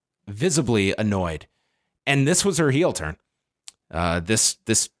visibly annoyed. And this was her heel turn. This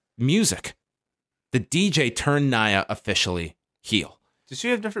music. The DJ turned Nia officially heel. Does she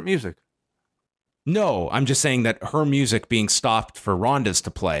have different music? No, I'm just saying that her music being stopped for Ronda's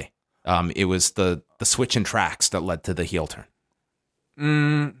to play, it was the switch in tracks that led to the heel turn.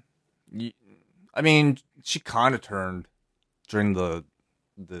 I mean, she kind of turned during the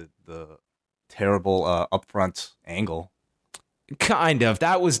terrible upfront angle. Kind of.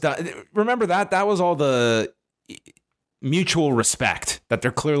 That was done. Remember that? That was all the mutual respect that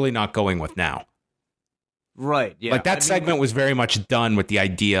they're clearly not going with now. Right. Yeah. Like that segment was very much done with the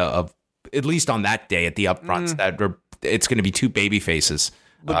idea of, at least on that day at the upfronts, that it's going to be two baby faces.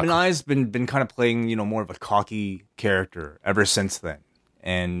 But Minaya's been kind of playing, more of a cocky character ever since then.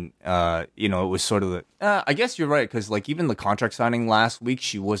 And, it was sort of I guess you're right, because, like, even the contract signing last week,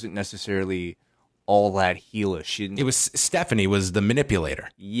 she wasn't necessarily all that heelish. It was Stephanie was the manipulator.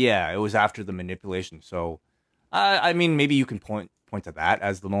 Yeah, it was after the manipulation. So, I mean, maybe you can point to that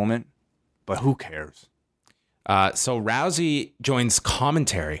as the moment, but who cares? So Rousey joins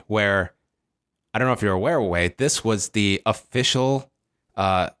commentary, where, I don't know if you're aware, Wade, this was the official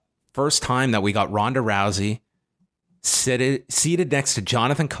first time that we got Ronda Rousey seated next to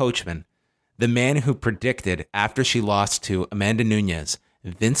Jonathan Coachman, the man who predicted after she lost to Amanda Nunes,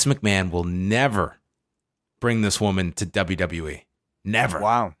 Vince McMahon will never bring this woman to WWE. Never.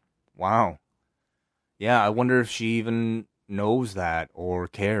 Wow. Yeah, I wonder if she even knows that or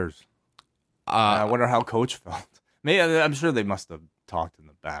cares. I wonder how Coach felt. Maybe I'm sure they must have talked in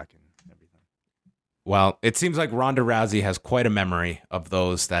the back and everything. Well, it seems like Ronda Rousey has quite a memory of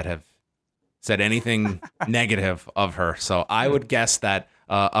those that have said anything negative of her. So I would guess that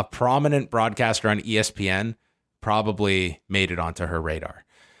a prominent broadcaster on ESPN probably made it onto her radar.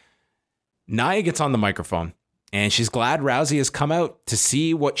 Nia gets on the microphone, and she's glad Rousey has come out to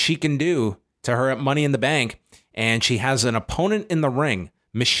see what she can do to her at Money in the Bank. And she has an opponent in the ring,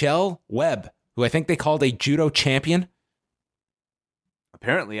 Michelle Webb, who I think they called a judo champion.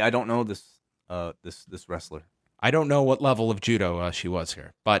 Apparently, I don't know this wrestler. I don't know what level of judo she was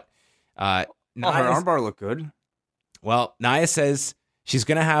here, but her armbar looked good. Well, Nia says she's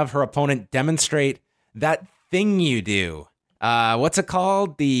going to have her opponent demonstrate that thing you do. What's it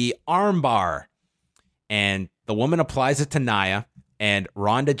called? The armbar. And the woman applies it to Nia, and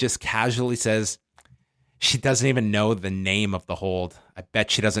Ronda just casually says she doesn't even know the name of the hold. I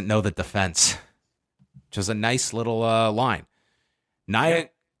bet she doesn't know the defense. Which was a nice little line. Nia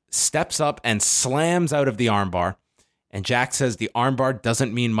steps up and slams out of the armbar, and Jack says the armbar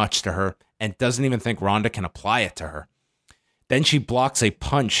doesn't mean much to her and doesn't even think Ronda can apply it to her. Then she blocks a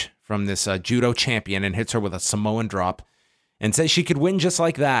punch from this judo champion and hits her with a Samoan drop and says she could win just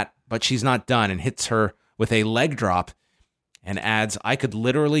like that, but she's not done, and hits her with a leg drop and adds, I could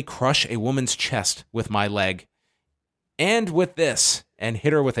literally crush a woman's chest with my leg and with this, and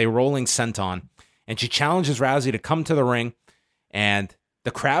hit her with a rolling senton. And she challenges Rousey to come to the ring, and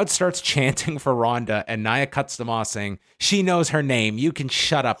the crowd starts chanting for Ronda, and Nia cuts them off saying, she knows her name. You can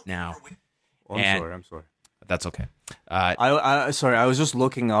shut up now. I'm sorry. That's okay. Sorry, I was just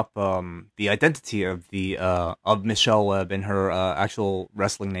looking up the identity of Michelle Webb, and her actual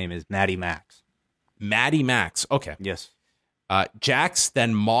wrestling name is Maddie Max. Maddie Max. Okay. Yes. Jax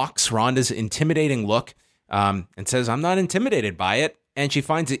then mocks Ronda's intimidating look and says, I'm not intimidated by it. And she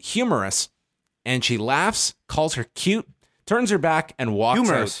finds it humorous. And she laughs, calls her cute, turns her back, and walks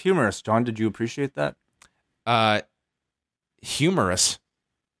out. Humorous. John, did you appreciate that? Humorous.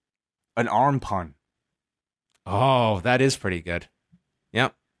 An arm pun. Oh, that is pretty good.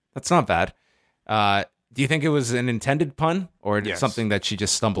 Yep, that's not bad. Do you think it was an intended pun or something that she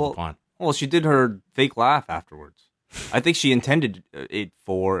just stumbled upon? Well, she did her fake laugh afterwards. I think she intended it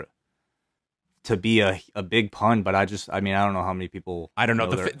to be a big pun, but I don't know how many people. I don't know.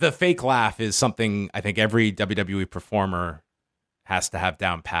 The fake laugh is something I think every WWE performer has to have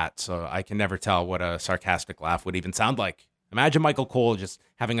down pat. So I can never tell what a sarcastic laugh would even sound like. Imagine Michael Cole just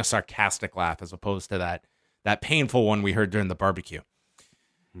having a sarcastic laugh as opposed to that painful one we heard during the barbecue.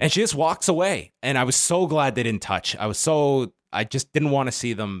 And she just walks away. And I was so glad they didn't touch. I just didn't want to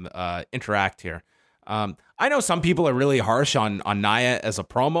see them interact here. I know some people are really harsh on Nia as a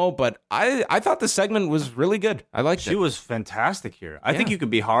promo, but I thought the segment was really good. I liked it. She was fantastic here. I think you could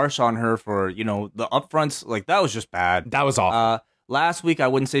be harsh on her for, the upfronts. Like, that was just bad. That was awful. Last week, I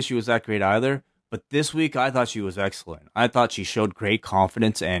wouldn't say she was that great either. But this week, I thought she was excellent. I thought she showed great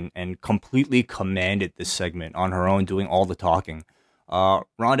confidence and completely commanded this segment on her own, doing all the talking.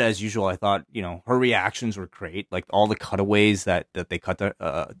 Ronda, as usual, I thought, her reactions were great. Like, all the cutaways that they cut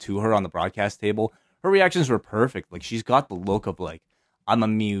to her on the broadcast table, her reactions were perfect. Like, she's got the look of, like, I'm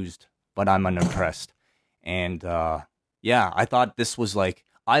amused, but I'm unimpressed. And, I thought this was, like,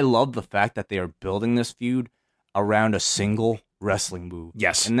 I love the fact that they are building this feud around a single wrestling move.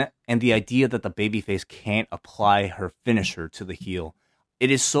 Yes. And the idea that the babyface can't apply her finisher to the heel. It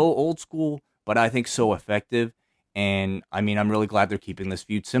is so old school, but I think so effective. And I mean, I'm really glad they're keeping this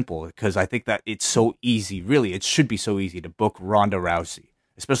feud simple because I think that it's so easy. Really, it should be so easy to book Ronda Rousey,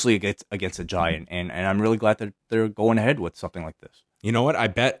 especially against a giant. And I'm really glad that they're going ahead with something like this. You know what? I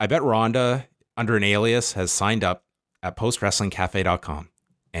bet Ronda, under an alias, has signed up at postwrestlingcafe.com.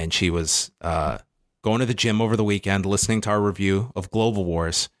 And she was going to the gym over the weekend, listening to our review of Global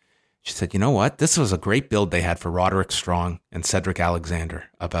Wars. She said, you know what? This was a great build they had for Roderick Strong and Cedric Alexander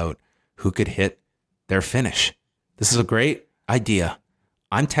about who could hit their finish. This is a great idea.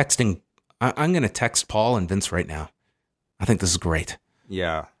 I'm going to text Paul and Vince right now. I think this is great.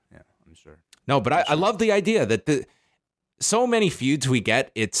 Yeah, I'm sure. No, but I love the idea that so many feuds we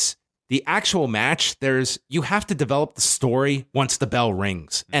get, it's the actual match. You have to develop the story once the bell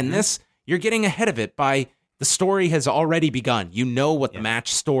rings. Mm-hmm. And this, you're getting ahead of it by the story has already begun. You know what the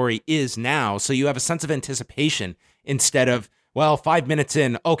match story is now, so you have a sense of anticipation instead of, 5 minutes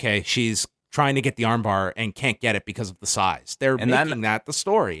in, okay, she's trying to get the armbar and can't get it because of the size. They're making that the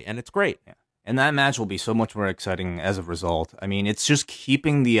story, and it's great. Yeah. And that match will be so much more exciting as a result. I mean, it's just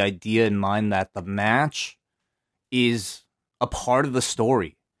keeping the idea in mind that the match is a part of the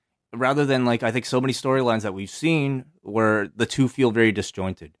story, rather than like I think so many storylines that we've seen where the two feel very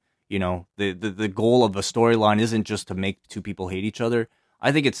disjointed. You know, the goal of a storyline isn't just to make two people hate each other.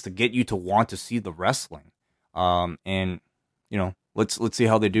 I think it's to get you to want to see the wrestling. And you know, let's see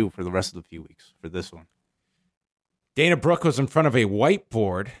how they do for the rest of the few weeks for this one. Dana Brooke was in front of a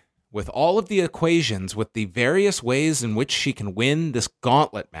whiteboard with all of the equations with the various ways in which she can win this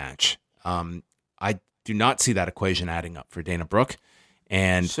gauntlet match. I do not see that equation adding up for Dana Brooke.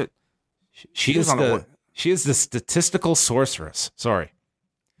 And she is the statistical sorceress. Sorry.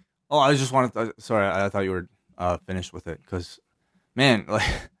 Oh, I just wanted. Sorry, I thought you were finished with it because, man, like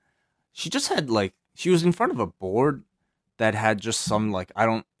she just had she was in front of a board that had just some I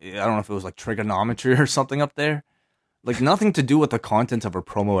don't know if it was like trigonometry or something up there, like nothing to do with the content of her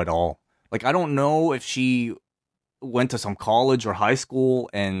promo at all. Like I don't know if she went to some college or high school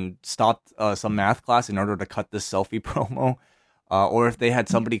and stopped some math class in order to cut this selfie promo, or if they had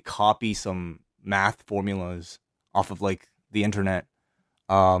somebody copy some math formulas off of the internet.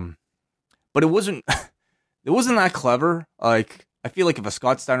 But it wasn't that clever. Like I feel like if a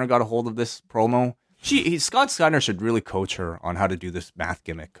Scott Steiner got a hold of this promo, Scott Steiner should really coach her on how to do this math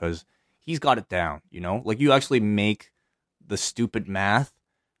gimmick because he's got it down. You know, like you actually make the stupid math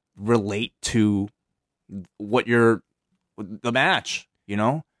relate to the match. You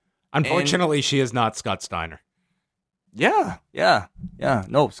know. Unfortunately, she is not Scott Steiner. Yeah.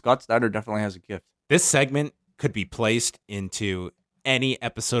 No, Scott Steiner definitely has a gift. This segment could be placed into any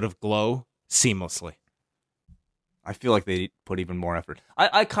episode of Glow seamlessly. I feel like they put even more effort.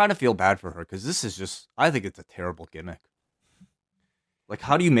 I kind of feel bad for her because this is just, I think it's a terrible gimmick. Like,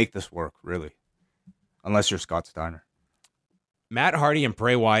 how do you make this work, really? Unless you're Scott Steiner. Matt Hardy and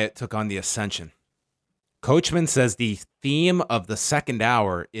Bray Wyatt took on the Ascension. Coachman says the theme of the second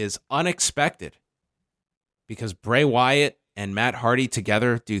hour is unexpected because Bray Wyatt and Matt Hardy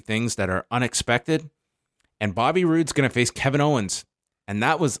together do things that are unexpected. And Bobby Roode's going to face Kevin Owens. And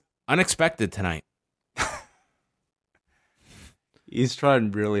that was unexpected tonight. He's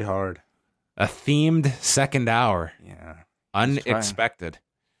trying really hard. A themed second hour. Yeah. Unexpected.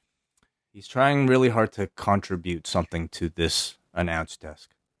 He's trying really hard to contribute something to this announce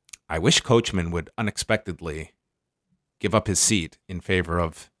desk. I wish Coachman would unexpectedly give up his seat in favor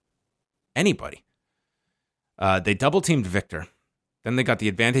of anybody. They double-teamed Victor. Then they got the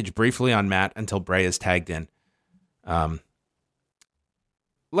advantage briefly on Matt until Bray is tagged in.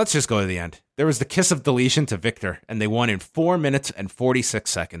 Let's just go to the end. There was the kiss of deletion to Victor, and they won in 4 minutes and 46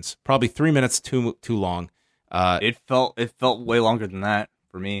 seconds. Probably 3 minutes too long. It felt way longer than that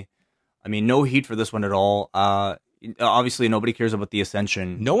for me. I mean, no heat for this one at all. Obviously, nobody cares about the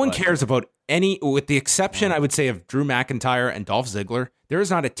Ascension. No one cares about any, with the exception, I would say, of Drew McIntyre and Dolph Ziggler. There is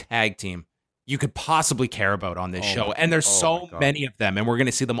not a tag team you could possibly care about on this show. And there's so many of them, and we're going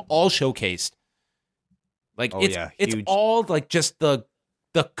to see them all showcased. It's all like just the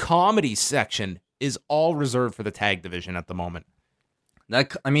comedy section is all reserved for the tag division at the moment.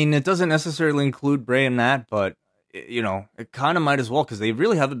 It doesn't necessarily include Bray and Matt, but you know, it kind of might as well because they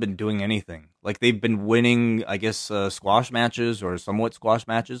really haven't been doing anything. Like they've been winning, I guess, squash matches or somewhat squash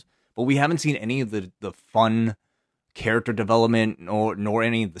matches, but we haven't seen any of the fun character development nor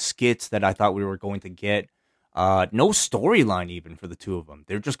any of the skits that I thought we were going to get. No storyline even for the two of them.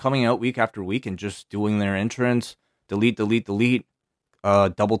 They're just coming out week after week and just doing their entrance, delete,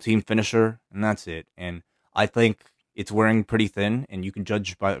 double team finisher, and that's it. And I think it's wearing pretty thin, and you can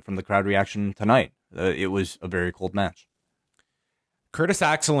judge from the crowd reaction tonight. It was a very cold match. Curtis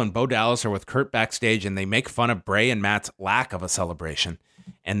Axel and Bo Dallas are with Kurt backstage, and they make fun of Bray and Matt's lack of a celebration.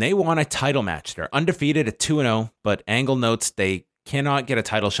 And they want a title match. They're undefeated at 2-0, but Angle notes they cannot get a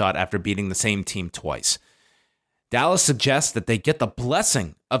title shot after beating the same team twice. Dallas suggests that they get the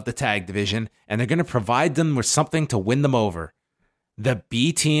blessing of the tag division, and they're going to provide them with something to win them over. The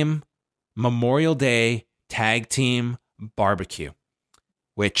B-Team Memorial Day Tag Team Barbecue,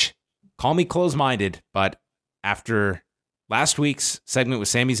 which, call me close-minded, but after last week's segment with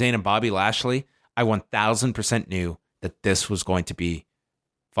Sami Zayn and Bobby Lashley, I 1000% knew that this was going to be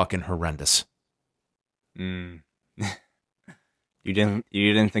fucking horrendous. You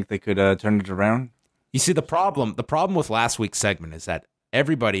didn't think they could turn it around? You see, the problem with last week's segment is that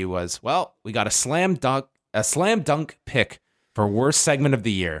everybody was, well, we got a slam dunk pick for worst segment of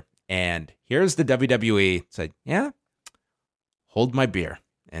the year, and here's the WWE said, yeah, hold my beer,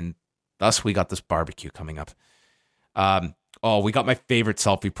 and thus we got this barbecue coming up. We got my favorite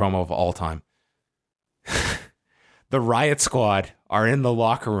selfie promo of all time. The Riot Squad are in the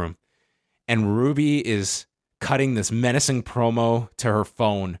locker room, and Ruby is cutting this menacing promo to her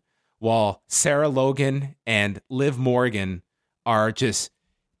phone while Sarah Logan and Liv Morgan are just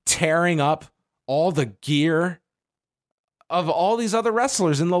tearing up all the gear of all these other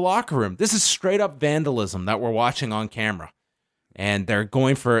wrestlers in the locker room. This is straight up vandalism that we're watching on camera. And they're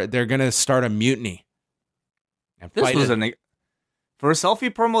going to start a mutiny. And for a selfie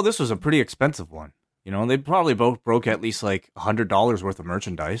promo, this was a pretty expensive one. You know, they probably both broke at least like $100 worth of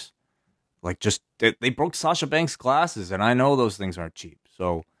merchandise. Like they broke Sasha Banks' glasses, and I know those things aren't cheap.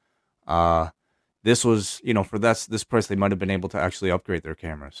 So, this was, you know, for this price, they might have been able to actually upgrade their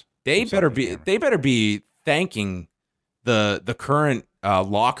cameras. They better be thanking the current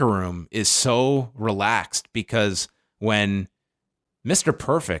locker room is so relaxed, because when Mr.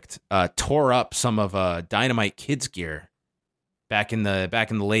 Perfect tore up some of Dynamite Kids gear back in the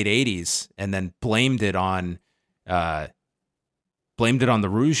late 80s, and then blamed it on the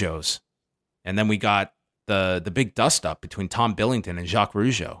Rougeaus, and then we got the big dust up between Tom Billington and Jacques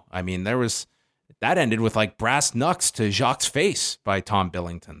Rougeau. I mean, that ended with like brass knucks to Jacques' face by Tom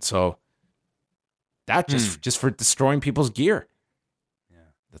Billington. So that just for destroying people's gear. Yeah,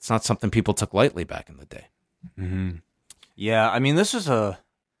 that's not something people took lightly back in the day. Mm-hmm. Yeah, I mean, this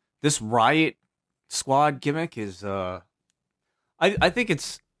Riot Squad gimmick is, I think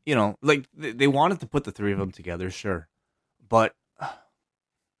it's, you know, like they wanted to put the three of them together, sure, but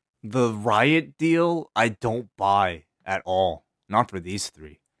the Riot deal, I don't buy at all. Not for these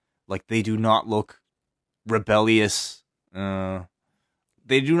three. Like, they do not look rebellious. They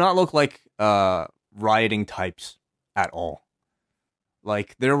do not look like rioting types at all.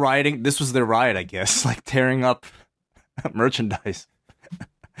 Like, they're rioting. This was their riot, I guess. Like, tearing up merchandise.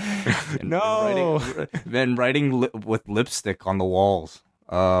 and writing with lipstick on the walls.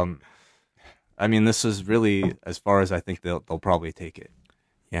 I mean, this is really as far as I think they'll probably take it.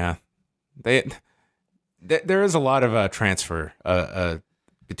 Yeah, there is a lot of transfer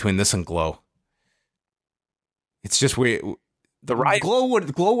between this and Glow. It's just the Riot Glow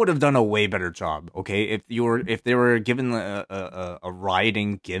would have done a way better job. Okay, if they were given a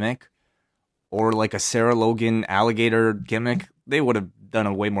rioting gimmick or like a Sarah Logan alligator gimmick, they would have done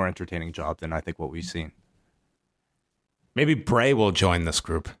a way more entertaining job than I think what we've seen. Maybe Bray will join this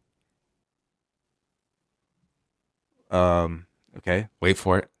group. Okay. Wait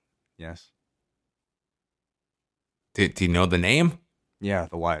for it. Yes. Do you know the name? Yeah,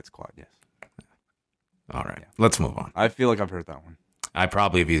 the Wyatt Squad, yes. All right, Let's move on. I feel like I've heard that one. I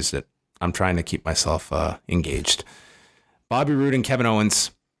probably have used it. I'm trying to keep myself engaged. Bobby Roode and Kevin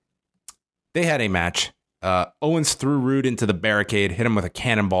Owens, they had a match. Owens threw Roode into the barricade, hit him with a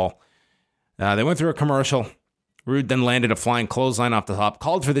cannonball. They went through a commercial. Roode then landed a flying clothesline off the top,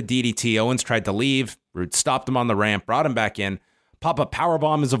 called for the DDT. Owens tried to leave. Roode stopped him on the ramp, brought him back in. Pop-up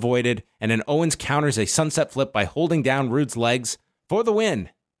powerbomb is avoided, and then Owens counters a sunset flip by holding down Roode's legs for the win.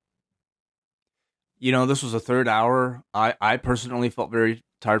 You know, this was a third hour. I personally felt very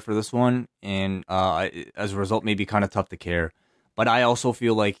tired for this one, and as a result, maybe kind of tough to care. But I also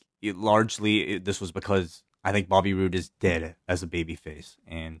feel like this was because I think Bobby Roode is dead as a babyface.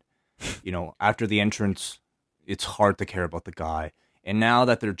 And, you know, after the entrance, it's hard to care about the guy. And now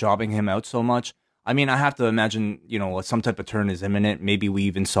that they're jobbing him out so much, I mean, I have to imagine, you know, some type of turn is imminent. Maybe we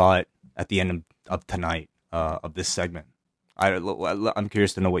even saw it at the end of tonight, of this segment. I'm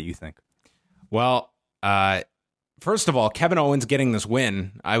curious to know what you think. Well, first of all, Kevin Owens getting this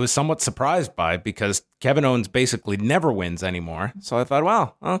win, I was somewhat surprised by, because Kevin Owens basically never wins anymore. So I thought,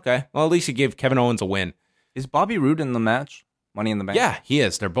 well, okay. Well, at least you gave Kevin Owens a win. Is Bobby Roode in the match? Money in the Bank? Yeah, he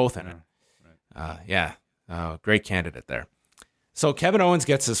is. They're both in it. Yeah. Great candidate there. So Kevin Owens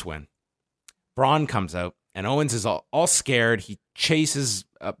gets this win. Braun comes out, and Owens is all scared. He chases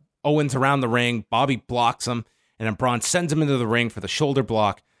Owens around the ring. Bobby blocks him, and then Braun sends him into the ring for the shoulder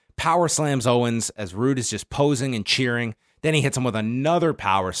block. Power slams Owens as Roode is just posing and cheering. Then he hits him with another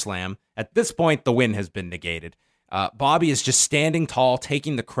power slam. At this point, the win has been negated. Bobby is just standing tall,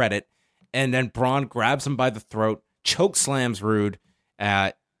 taking the credit, and then Braun grabs him by the throat, choke slams Roode,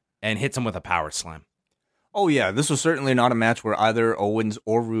 and hits him with a power slam. Oh, yeah. This was certainly not a match where either Owens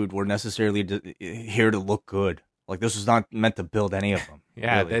or Roode were necessarily here to look good. Like, this was not meant to build any of them.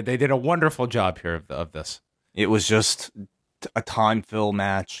 Yeah, really. they did a wonderful job here of this. It was just a time fill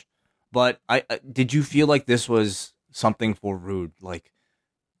match. But did you feel like this was something for Roode? Like,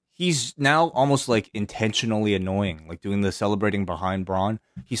 he's now almost like intentionally annoying, like doing the celebrating behind Braun.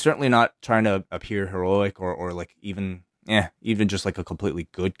 He's certainly not trying to appear heroic or like even just like a completely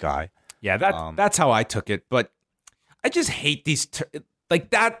good guy. Yeah, that's how I took it. But I just hate these. Like,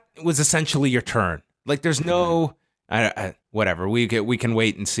 that was essentially your turn. Like, there's no whatever. We can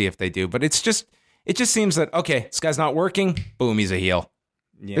wait and see if they do. But it just seems that, okay, this guy's not working. Boom, he's a heel.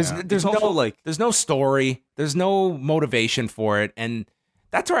 Yeah. There's no story. There's no motivation for it. And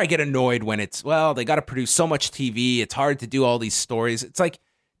that's where I get annoyed when it's, well, they got to produce so much TV. It's hard to do all these stories. It's like,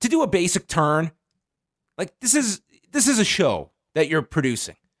 to do a basic turn, like, this is a show that you're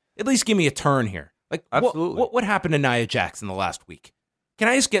producing. At least give me a turn here. Like, absolutely. What happened to Nia Jax in the last week? Can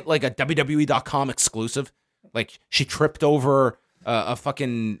I just get like a WWE.com exclusive? Like, she tripped over a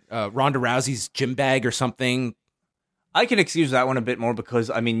fucking Ronda Rousey's gym bag or something. I can excuse that one a bit more because,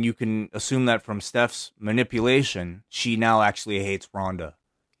 I mean, you can assume that from Steph's manipulation, she now actually hates Ronda,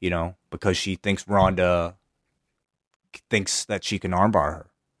 because she thinks Ronda thinks that she can armbar her.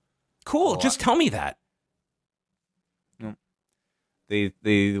 Cool. Just tell me that. No.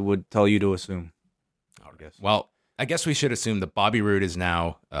 They would tell you to assume, I guess. Well, I guess we should assume that Bobby Roode is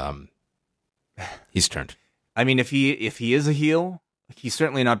now, he's turned. I mean, if he is a heel, he's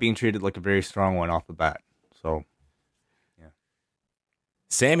certainly not being treated like a very strong one off the bat. So, yeah.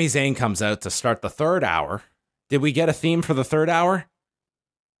 Sami Zayn comes out to start the third hour. Did we get a theme for the third hour?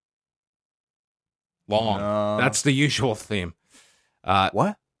 Long. No. That's the usual theme.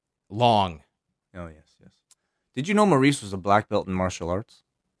 What? Long. Oh, yes. Did you know Maurice was a black belt in martial arts?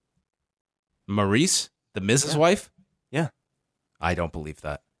 Maurice? The Miz's wife? Yeah. I don't believe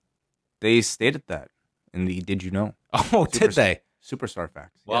that. They stated that in the Did You Know? Oh, did they? Superstar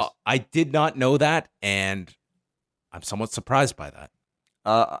Facts. Well, yes. I did not know that, and I'm somewhat surprised by that.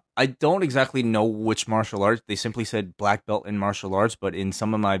 I don't exactly know which martial arts. They simply said black belt in martial arts, but in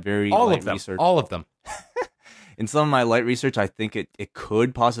some of my research... All of them. In some of my light research, I think it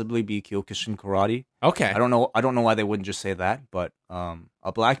could possibly be Kyokushin karate. Okay. I don't know why they wouldn't just say that, but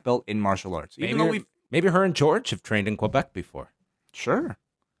a black belt in martial arts. Maybe her and George have trained in Quebec before. Sure.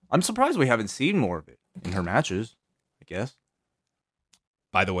 I'm surprised we haven't seen more of it in her matches, I guess.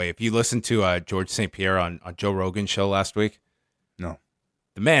 By the way, if you listened to George St. Pierre on Joe Rogan's show last week, no.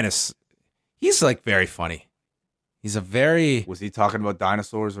 The man he's like very funny. He's a very... Was he talking about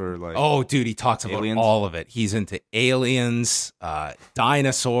dinosaurs or like... Oh, dude, he talks about aliens? all of it. He's into aliens,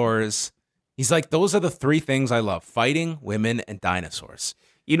 dinosaurs. He's like, those are the three things I love: fighting, women, and dinosaurs.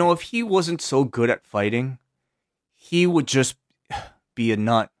 If he wasn't so good at fighting, he would just be a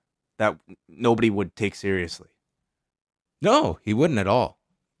nut that nobody would take seriously. No, he wouldn't at all.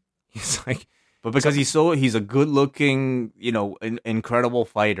 He's like... But because he's a good-looking, incredible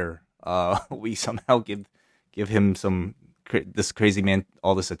fighter, we somehow give him this crazy man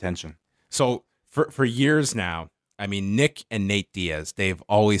all this attention. So for years now, I mean, Nick and Nate Diaz, they've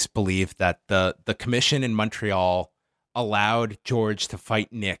always believed that the commission in Montreal allowed George to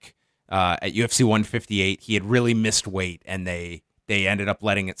fight Nick at UFC 158. He had really missed weight, and they ended up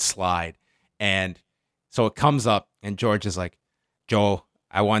letting it slide. And so it comes up, and George is like, Joe,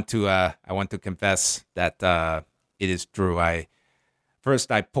 I want to confess that it is true. I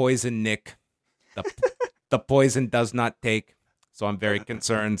poisoned Nick. The poison does not take, so I'm very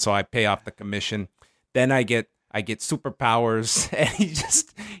concerned. So I pay off the commission. Then I get superpowers, and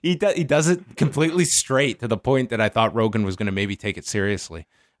he does it completely straight to the point that I thought Rogan was going to maybe take it seriously.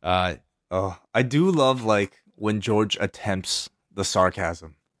 I do love like when George attempts the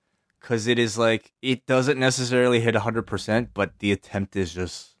sarcasm, because it is like it doesn't necessarily hit 100%, but the attempt is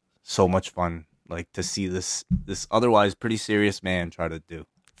just so much fun. Like to see this otherwise pretty serious man try to do.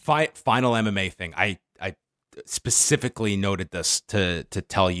 Final MMA thing. I specifically noted this to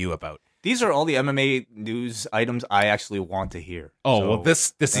tell you about. These are all the MMA news items I actually want to hear. Oh, So, well,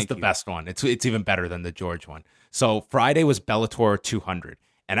 this is thank the you. best one. It's even better than the George one. So Friday was Bellator 200.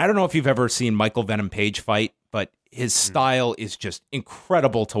 And I don't know if you've ever seen Michael Venom Page fight, but his style is just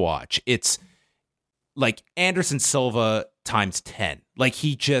incredible to watch. It's like Anderson Silva times 10. Like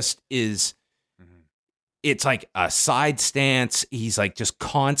he just is, it's like a side stance. He's like just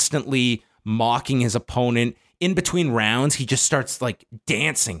constantly mocking his opponent. In between rounds, he just starts like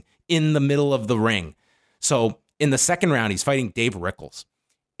dancing in the middle of the ring. So in the second round, he's fighting Dave Rickles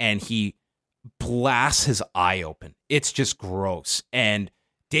and he blasts his eye open. It's just gross. And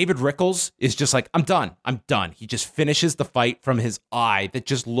David Rickles is just like, I'm done. He just finishes the fight from his eye that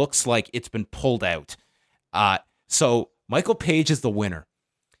just looks like it's been pulled out. So Michael Page is the winner.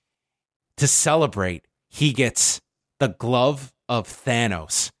 To celebrate, he gets the glove of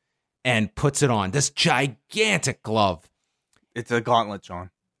Thanos and puts it on. This gigantic glove. It's a gauntlet,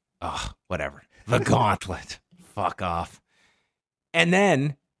 John. Ugh, whatever. The gauntlet. Fuck off. And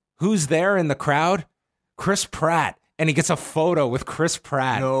then, who's there in the crowd? Chris Pratt. And he gets a photo with Chris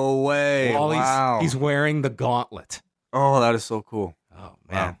Pratt. No way. While Wow. he's wearing the gauntlet. Oh, that is so cool. Oh,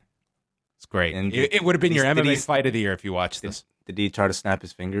 man. Wow. It's great. And It would have been did your he- did MMA he- fight of the year if you watched this. Did he try to snap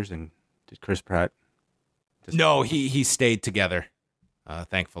his fingers? And did Chris Pratt? No, he stayed together,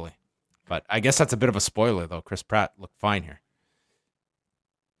 thankfully. But I guess that's a bit of a spoiler, though. Chris Pratt looked fine here.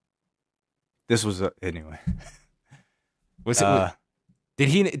 This was anyway. Was it? Did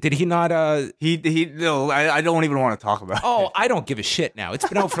he not? He no. I don't even want to talk about. Oh, it. I don't give a shit now. It's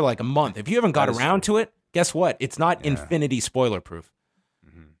been out for like a month. If you haven't got That is around to it, guess what? It's not Yeah. infinity spoiler proof.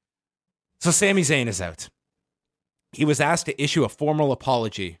 So Sami Zayn is out. He was asked to issue a formal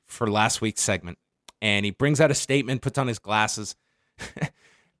apology for last week's segment, and he brings out a statement, puts on his glasses.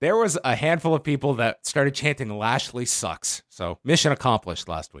 There was a handful of people that started chanting Lashley sucks. So mission accomplished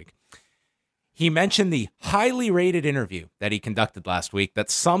last week. He mentioned the highly rated interview that he conducted last week that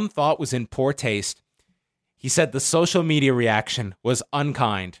some thought was in poor taste. He said the social media reaction was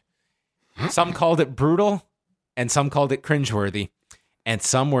unkind. Some called it brutal, and some called it cringeworthy, and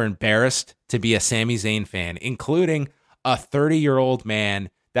some were embarrassed to be a Sami Zayn fan, including a 30-year-old man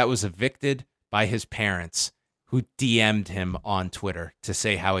that was evicted by his parents who DM'd him on Twitter to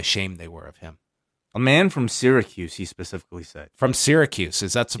say how ashamed they were of him. A man from Syracuse, he specifically said. From Syracuse.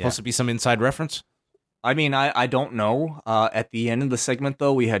 Is that supposed to be some inside reference? I mean, I don't know. At the end of the segment,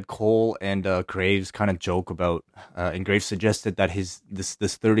 though, we had Cole and Graves kind of joke about, and Graves suggested that this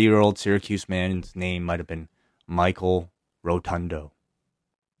 30-year-old Syracuse man's name might have been Michael Rotundo.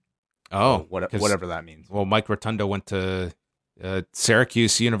 Oh, whatever that means. Well, Mike Rotundo went to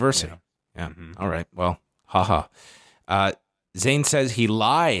Syracuse University. Yeah. Mhm. All right. Well, haha. Zayn says he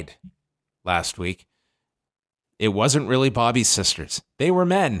lied last week. It wasn't really Bobby's sisters. They were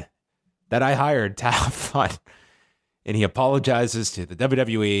men that I hired to have fun. And he apologizes to the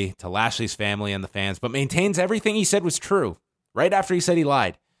WWE, to Lashley's family and the fans, but maintains everything he said was true right after he said he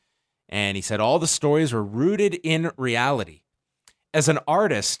lied. And he said all the stories were rooted in reality. As an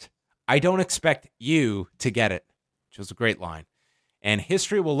artist, I don't expect you to get it, which was a great line. And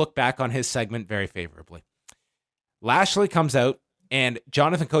history will look back on his segment very favorably. Lashley comes out, and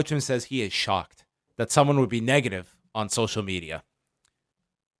Jonathan Coachman says he is shocked that someone would be negative on social media.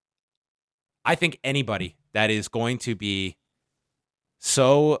 I think anybody that is going to be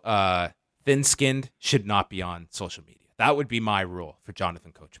so thin-skinned should not be on social media. That would be my rule for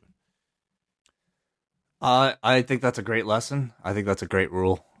Jonathan Coachman. I think that's a great lesson. I think that's a great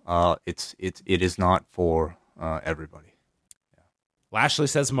rule. It is not for everybody. Lashley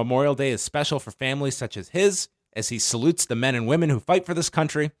says Memorial Day is special for families such as his, as he salutes the men and women who fight for this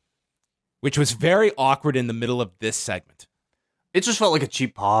country, which was very awkward in the middle of this segment. It just felt like a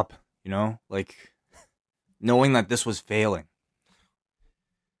cheap pop, like knowing that this was failing.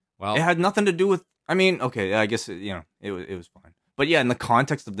 Well, It had nothing to do with. I mean, okay, I guess it was fine, but yeah, in the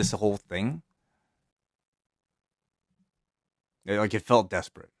context of this whole thing, it felt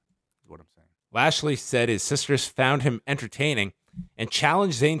desperate. Is what I'm saying. Lashley said his sisters found him entertaining and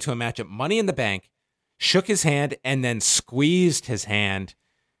challenged Zayn to a match at Money in the Bank, shook his hand, and then squeezed his hand.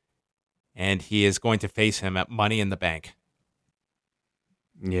 And he is going to face him at Money in the Bank.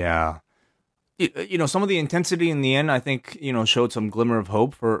 Yeah. Some of the intensity in the end, I think, showed some glimmer of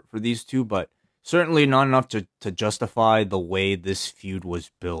hope for these two, but certainly not enough to justify the way this feud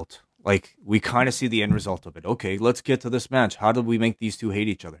was built. Like, we kind of see the end result of it. Okay, let's get to this match. How did we make these two hate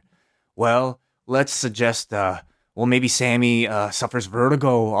each other? Well, let's suggest, maybe Sammy suffers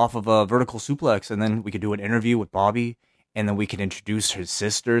vertigo off of a vertical suplex, and then we could do an interview with Bobby, and then we could introduce his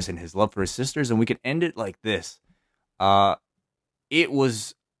sisters and his love for his sisters, and we could end it like this. It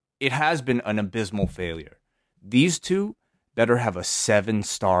was it has been an abysmal failure. These two better have a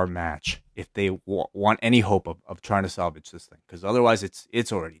 7-star match if they want any hope of trying to salvage this thing, because otherwise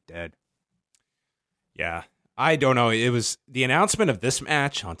it's already dead. Yeah, I don't know. It was the announcement of this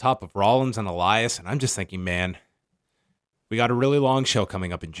match on top of Rollins and Elias, and I'm just thinking, man, we got a really long show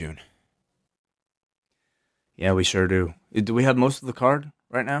coming up in June. Yeah, we sure do. Do we have most of the card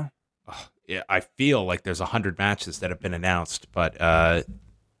right now? Yeah, I feel like there's 100 matches that have been announced, but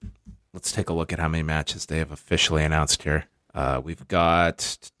let's take a look at how many matches they have officially announced here. We've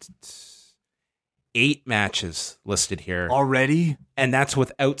got 8 matches listed here already, and that's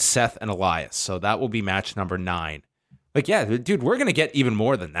without Seth and Elias. So that will be match number 9. Like, yeah, dude, we're gonna get even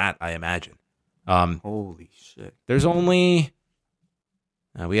more than that, I imagine. Holy shit! There's only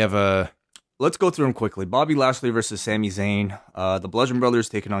we have a. Let's go through them quickly. Bobby Lashley versus Sami Zayn. The Bludgeon Brothers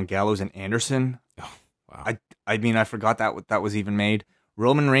taking on Gallows and Anderson. Oh, wow. I mean, I forgot that was even made.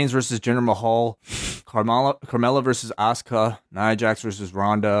 Roman Reigns versus Jinder Mahal. Carmella versus Asuka. Nia Jax versus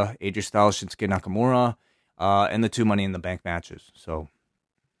Ronda. AJ Styles, Shinsuke Nakamura. And the 2 Money in the Bank matches. So,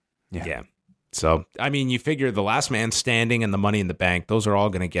 yeah. So, I mean, you figure the Last Man Standing and the Money in the Bank, those are all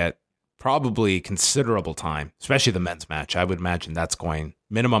going to get probably considerable time, especially the men's match. I would imagine that's going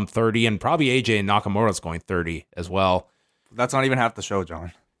minimum 30, and probably AJ and Nakamura's going 30 as well. That's not even half the show,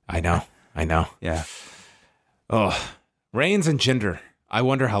 John. I know. Yeah. Oh, Reigns and Jinder. I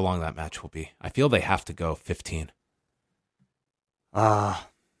wonder how long that match will be. I feel they have to go 15. Yeah,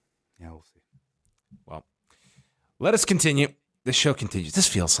 we'll see. Well, let us continue. This show continues. This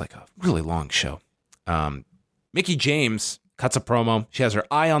feels like a really long show. Mickie James cuts a promo. She has her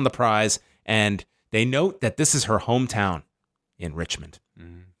eye on the prize, and they note that this is her hometown in Richmond.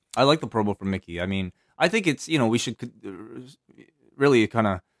 Mm-hmm. I like the promo from Mickie. I mean, I think it's, we should really kind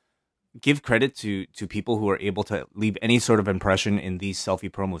of give credit to people who are able to leave any sort of impression in these selfie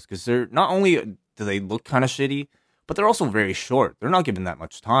promos, because they're not only do they look kind of shitty, but they're also very short. They're not given that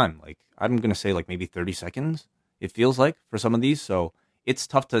much time. Like, I'm going to say like maybe 30 seconds, it feels like, for some of these. So it's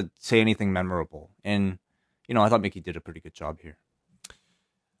tough to say anything memorable. And, I thought Mickie did a pretty good job here.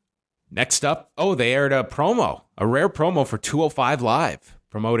 Next up, they aired a promo, a rare promo for 205 Live,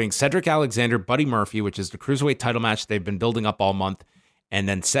 promoting Cedric Alexander, Buddy Murphy, which is the Cruiserweight title match they've been building up all month. And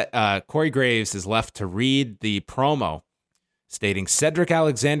then Corey Graves is left to read the promo, stating Cedric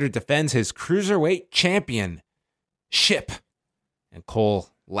Alexander defends his Cruiserweight championship. And Cole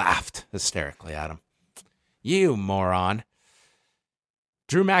laughed hysterically at him. You moron.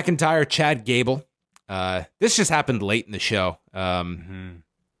 Drew McIntyre, Chad Gable. This just happened late in the show.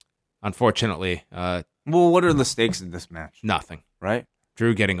 Unfortunately. Well, what are the stakes in this match? Nothing. Right?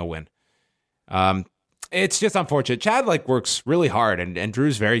 Drew getting a win. It's just unfortunate. Chad works really hard, and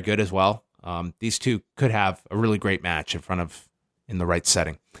Drew's very good as well. These two could have a really great match in the right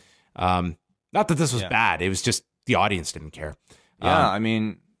setting. Not that this was bad. It was just the audience didn't care. Yeah, I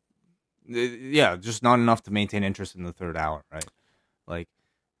mean, just not enough to maintain interest in the third hour, right? Like,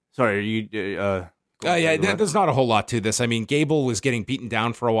 sorry, are you... there's not a whole lot to this. I mean, Gable was getting beaten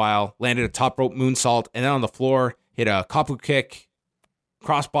down for a while, landed a top rope moonsault, and then on the floor, hit a Kapu kick,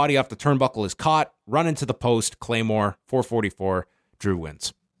 crossbody off the turnbuckle is caught, run into the post, Claymore, 444, Drew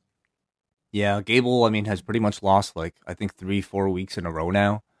wins. Yeah, Gable, I mean, has pretty much lost, I think 3-4 weeks in a row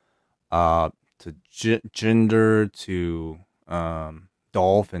now, to Jinder, to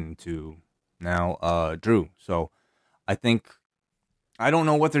Dolph, and to now Drew. So I think... I don't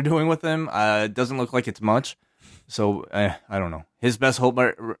know what they're doing with him. It doesn't look like it's much. So, I don't know. His best hope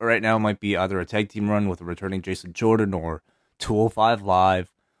right now might be either a tag team run with a returning Jason Jordan or 205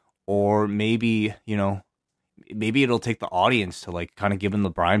 Live. Or maybe, maybe it'll take the audience to, kind of give him the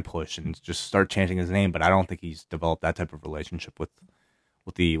Bryan push and just start chanting his name. But I don't think he's developed that type of relationship with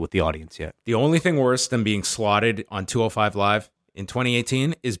the audience yet. The only thing worse than being slotted on 205 Live in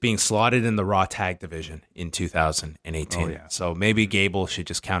 2018 is being slotted in the Raw Tag Division in 2018. Oh, yeah. So maybe Gable should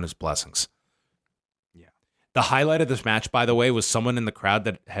just count his blessings. Yeah. The highlight of this match, by the way, was someone in the crowd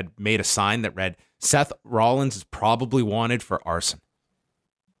that had made a sign that read, Seth Rollins is probably wanted for arson.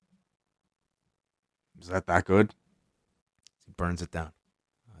 Is that good? He burns it down.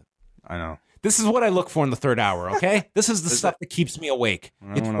 I know. This is what I look for in the third hour, okay? This is the stuff that keeps me awake.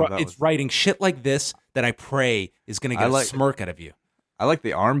 It's writing shit like this that I pray is going to get a smirk out of you. I like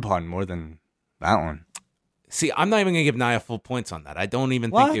the arm pun more than that one. See, I'm not even going to give Nia full points on that. I don't even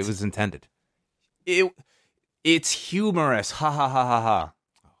think it was intended. It's humorous. Ha, ha, ha, ha, ha.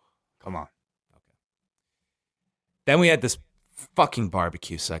 Come on. Okay. Then we had this fucking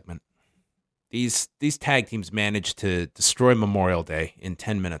barbecue segment. These tag teams managed to destroy Memorial Day in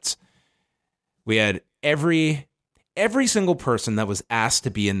 10 minutes. We had every every single person that was asked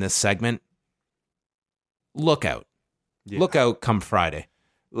to be in this segment, look out. Yeah. Look out come Friday.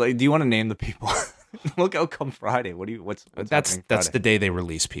 Like, do you want to name the people? Look out come Friday. What's that's the day they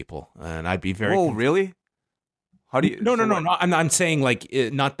release people, and I'd be very. Oh, really? How do you? No. I'm saying like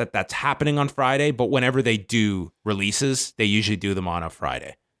not that that's happening on Friday, but whenever they do releases, they usually do them on a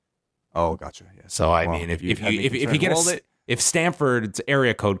Friday. Oh, gotcha. Yeah. So I mean, if you get if Stanford's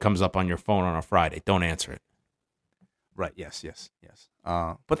area code comes up on your phone on a Friday, don't answer it. Right. Yes.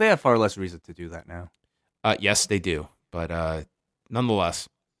 But they have far less reason to do that now. Yes, they do. But nonetheless,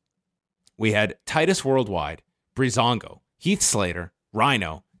 we had Titus Worldwide, Breezango, Heath Slater,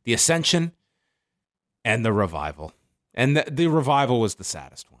 Rhino, The Ascension, and The Revival. And the Revival was the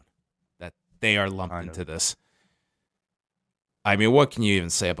saddest one that they are lumped into this. I mean, what can you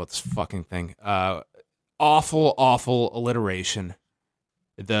even say about this fucking thing? Awful alliteration.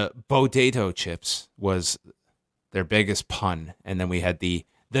 The Bodato chips was their biggest pun. And then we had the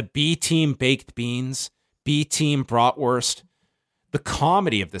B-Team baked beans, B-Team bratwurst. The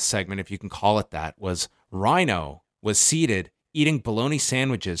comedy of this segment, if you can call it that, was Rhino was seated eating bologna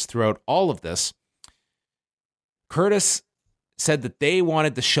sandwiches throughout all of this. Curtis said that they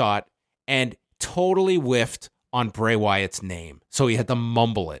wanted the shot and totally whiffed on Bray Wyatt's name, so he had to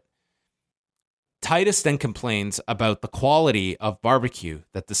mumble it. Titus then complains about the quality of barbecue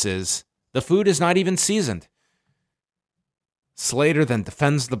that this is. The food is not even seasoned. Slater then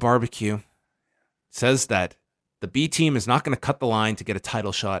defends the barbecue, says that the B team is not going to cut the line to get a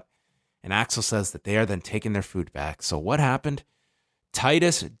title shot, and Axel says that they are then taking their food back. So what happened?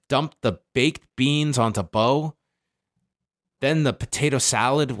 Titus dumped the baked beans onto Bo. Then the potato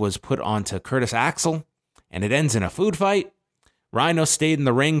salad was put onto Curtis Axel, and it ends in a food fight. Rhino stayed in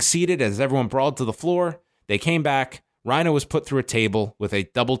the ring seated as everyone brawled to the floor. They came back. Rhino was put through a table with a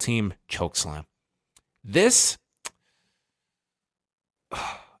double team chokeslam. This,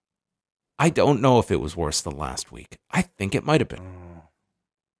 I don't know if it was worse than last week. I think it might have been.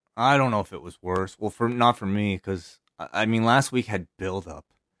 I don't know if it was worse. Well, not for me, because I mean, last week had build up.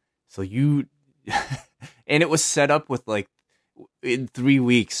 So and it was set up with like in 3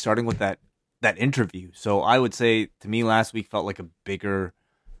 weeks, starting with that interview. So I would say to me, last week felt like a bigger,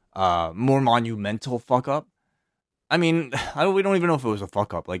 more monumental fuck up. I mean, we don't even know if it was a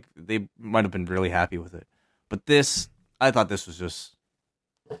fuck up. Like, they might have been really happy with it. But this, I thought this was just,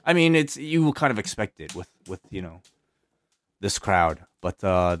 I mean, you kind of expect it with this crowd. But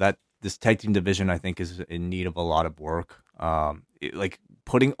this tag team division, I think, is in need of a lot of work. Like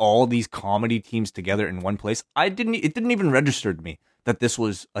putting all these comedy teams together in one place, it didn't even register to me that this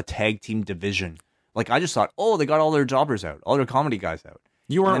was a tag team division. Like, I just thought, oh, they got all their jobbers out, all their comedy guys out.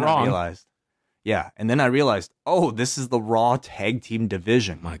 You weren't wrong. And then I realized, oh, this is the Raw tag team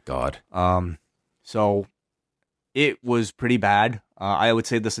division. My God. So it was pretty bad. I would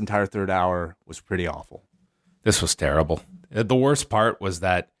say this entire third hour was pretty awful. This was terrible. The worst part was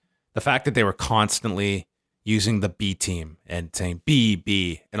that the fact that they were constantly using the B team and saying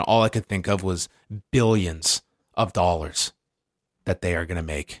B, and all I could think of was billions of dollars that they are going to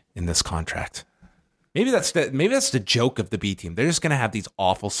make in this contract. Maybe that's the joke of the B team. They're just going to have these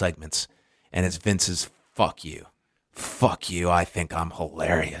awful segments, and it's Vince's fuck you. Fuck you, I think I'm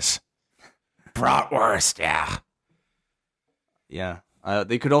hilarious. Bratwurst, yeah. Yeah.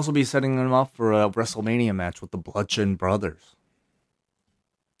 They could also be setting them up for a WrestleMania match with the Bludgeon Brothers.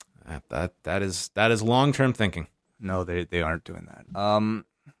 That is long-term thinking. No, they aren't doing that.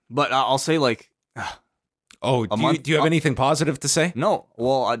 But I'll say, like, do you have anything positive to say? No.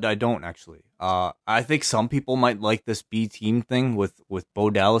 Well, I don't actually. I think some people might like this B team thing with Bo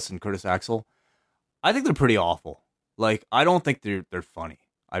Dallas and Curtis Axel. I think they're pretty awful. Like, I don't think they're funny.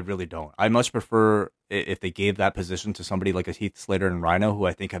 I really don't. I much prefer if they gave that position to somebody like a Heath Slater and Rhino, who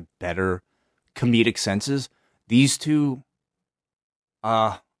I think have better comedic senses. These two,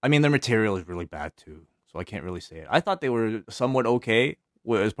 I mean, their material is really bad too, so I can't really say it. I thought they were somewhat okay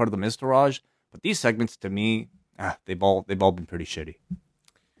as part of the Miztourage, but these segments, to me, they've all been pretty shitty.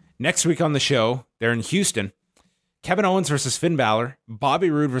 Next week on the show, they're in Houston. Kevin Owens versus Finn Balor, Bobby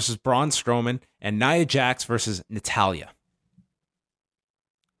Roode versus Braun Strowman, and Nia Jax versus Natalya,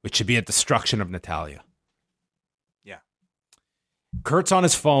 which should be a destruction of Natalya. Yeah. Kurt's on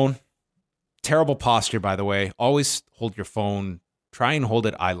his phone. Terrible posture, by the way. Always hold your phone. Try and hold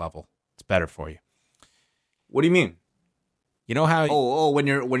it eye level. It's better for you. What do you mean? You know how? When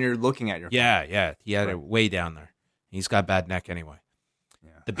you're looking at your phone. Yeah. He had it way down there. He's got bad neck anyway.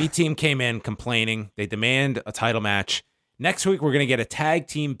 Yeah. The B team came in complaining. They demand a title match. Next week, we're going to get a tag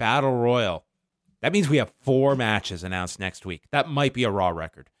team battle royal. That means we have 4 matches announced next week. That might be a Raw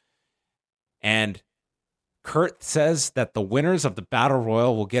record. And Kurt says that the winners of the Battle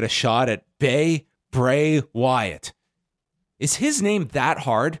Royal will get a shot at Bray Wyatt. Is his name that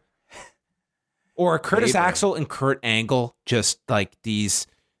hard? Or are Curtis Axel and Kurt Angle just like these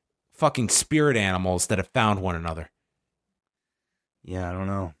fucking spirit animals that have found one another? Yeah, I don't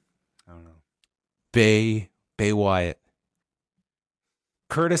know. Bray Wyatt.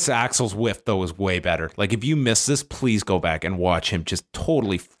 Curtis Axel's whiff, though, was way better. Like, if you missed this, please go back and watch him just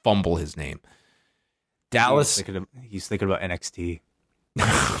totally fumble his name. Dallas. He's thinking about NXT.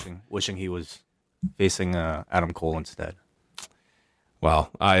 wishing he was facing Adam Cole instead.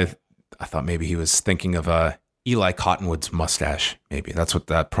 Well, I thought maybe he was thinking of Eli Cottonwood's mustache. Maybe that's what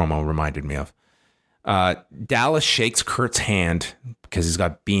that promo reminded me of. Dallas shakes Kurt's hand because he's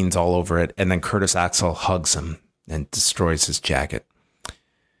got beans all over it, and then Curtis Axel hugs him and destroys his jacket.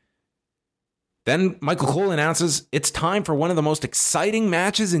 Then Michael Cole announces it's time for one of the most exciting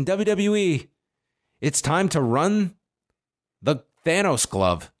matches in WWE. It's time to run the Thanos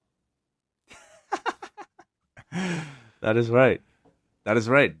glove. That is right.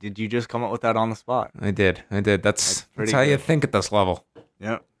 Did you just come up with that on the spot? I did. That's how you think at this level.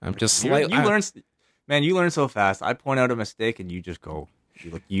 Yeah. I'm just you learn, man. You learn so fast. I point out a mistake and you just go.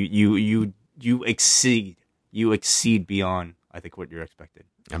 You exceed beyond, I think, what you're expected.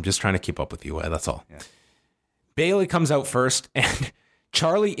 I'm just trying to keep up with you. That's all. Yeah. Bayley comes out first, and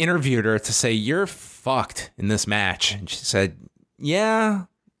Charlie interviewed her to say, "You're fucked in this match." And she said, "Yeah."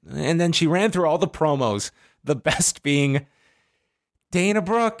 And then she ran through all the promos, the best being, "Dana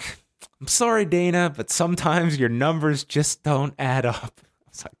Brooke, I'm sorry, Dana, but sometimes your numbers just don't add up." I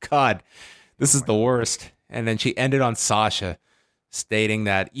was like, God, this is the worst. And then she ended on Sasha, stating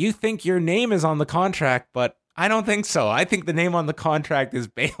that you think your name is on the contract, but I don't think so. I think the name on the contract is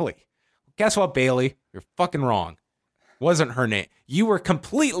Bayley. Guess what, Bayley? You're fucking wrong. It wasn't her name. You were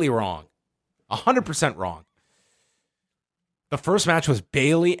completely wrong. 100% wrong. The first match was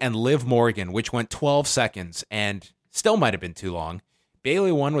Bayley and Liv Morgan, which went 12 seconds and still might have been too long.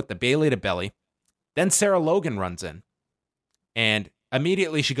 Bayley won with the Bayley to belly. Then Sarah Logan runs in. And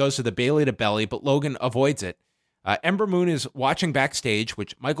immediately she goes to the Bayley to belly, but Logan avoids it. Ember Moon is watching backstage,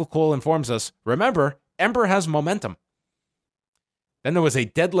 which Michael Cole informs us, remember, Ember has momentum. Then there was a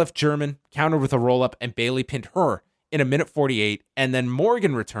deadlift German countered with a roll-up, and Bayley pinned her in 1:48. And then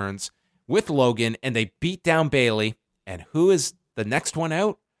Morgan returns with Logan, and they beat down Bayley. And who is the next one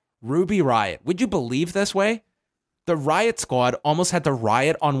out? Ruby Riott. Would you believe this way? The Riot Squad almost had to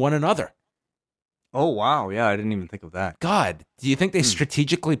riot on one another. Oh, wow. Yeah, I didn't even think of that. God, do you think they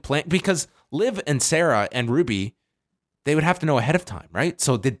strategically planned? Because Liv and Sarah and Ruby, they would have to know ahead of time, right?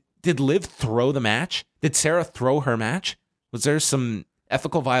 So did Liv throw the match? Did Sarah throw her match? Was there some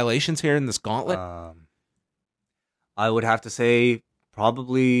ethical violations here in this gauntlet? I would have to say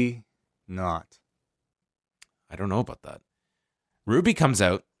probably not. I don't know about that. Ruby comes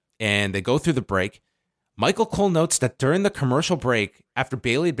out, and they go through the break. Michael Cole notes that during the commercial break, after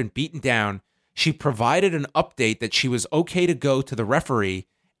Bayley had been beaten down, she provided an update that she was okay to go to the referee,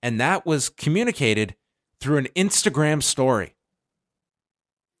 and that was communicated through an Instagram story.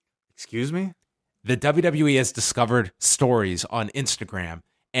 Excuse me? The WWE has discovered stories on Instagram,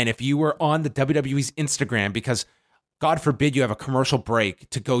 and if you were on the WWE's Instagram, because God forbid you have a commercial break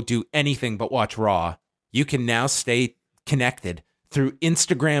to go do anything but watch Raw, you can now stay connected through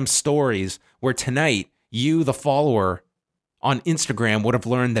Instagram stories, where tonight you, the follower on Instagram, would have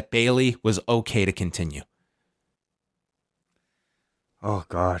learned that Bayley was okay to continue. Oh,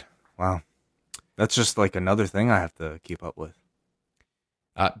 God. Wow. That's just like another thing I have to keep up with.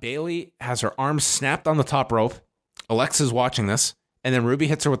 Bayley has her arms snapped on the top rope. Alexa's watching this. And then Ruby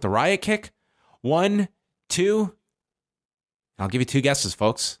hits her with the riot kick. 1, 2. I'll give you 2 guesses,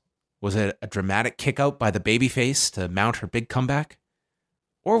 folks. Was it a dramatic kick out by the babyface to mount her big comeback?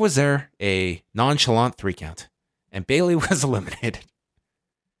 Or was there a nonchalant 3 count? And Bayley was eliminated.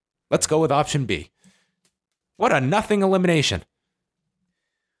 Let's go with option B. What a nothing elimination.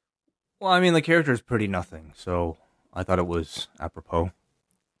 Well, I mean, the character is pretty nothing, so I thought it was apropos.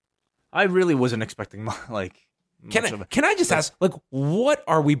 I really wasn't expecting, like... Can I just ask, like, what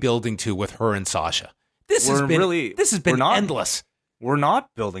are we building to with her and Sasha? This has been endless. We're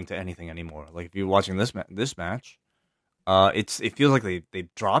not building to anything anymore. Like, if you're watching this match, it feels like they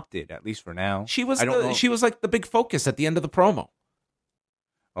dropped it, at least for now. She was like the big focus at the end of the promo.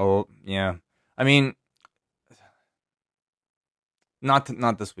 Oh yeah, I mean, not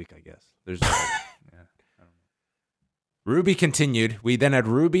this week, I guess. There's yeah, I don't know. Ruby continued. We then had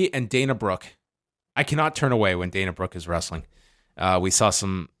Ruby and Dana Brooke. I cannot turn away when Dana Brooke is wrestling. We saw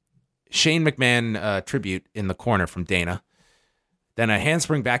some Shane McMahon tribute in the corner from Dana. Then a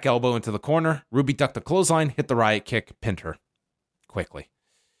handspring back elbow into the corner. Ruby ducked the clothesline, hit the Riot kick, pinned her quickly.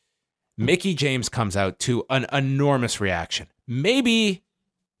 Mickie James comes out to an enormous reaction. Maybe,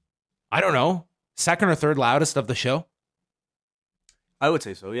 I don't know, second or third loudest of the show. I would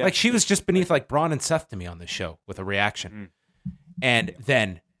say so, yeah. Like, she was just beneath like Braun and Seth to me on this show with a reaction. And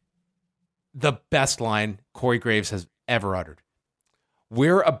then the best line Corey Graves has ever uttered.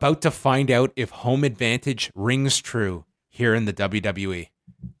 We're about to find out if home advantage rings true here in the WWE.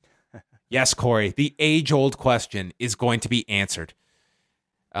 Yes, Corey, the age-old question is going to be answered.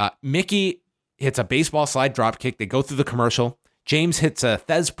 Mickie hits a baseball slide drop kick. They go through the commercial. James hits a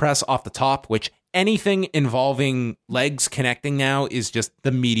Thez press off the top, which anything involving legs connecting now is just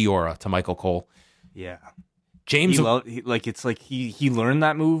the Meteora to Michael Cole. Yeah. James, he learned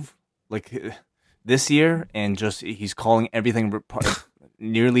that move like this year, and just he's calling everything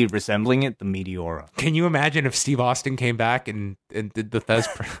nearly resembling it the Meteora. Can you imagine if Steve Austin came back and did the Thez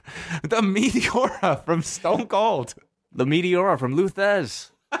the Meteora from Stone Cold? The Meteora from Lou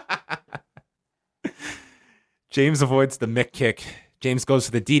Thez. James avoids the Mick kick. James goes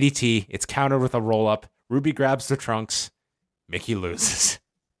for the DDT. It's countered with a roll-up. Ruby grabs the trunks. Mickie loses.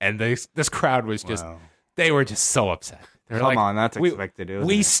 And this crowd was just, they were just so upset. Come on, that's expected.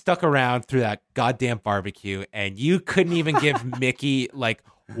 We stuck around through that goddamn barbecue, and you couldn't even give Mickie like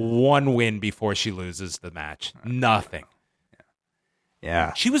one win before she loses the match. Nothing.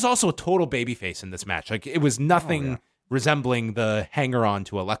 Yeah. She was also a total babyface in this match. Like, it was nothing resembling the hanger-on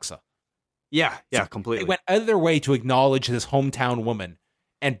to Alexa. Yeah, completely. They went out of their way to acknowledge this hometown woman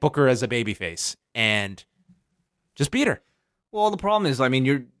and book her as a babyface and just beat her. Well, the problem is, I mean,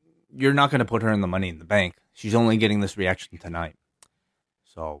 you're not going to put her in the Money in the Bank. She's only getting this reaction tonight.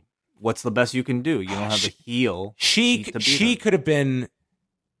 So, what's the best you can do? You don't have the heel. She could have been.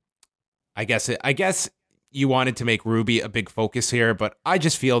 I guess you wanted to make Ruby a big focus here, but I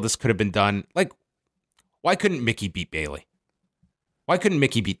just feel this could have been done. Like, why couldn't Mickie beat Bayley? Why couldn't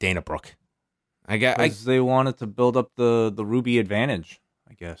Mickie beat Dana Brooke? Because they wanted to build up the Ruby advantage,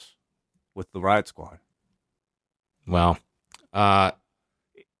 I guess, with the Riot Squad. Well,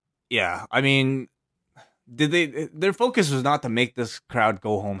 yeah. I mean, their focus was not to make this crowd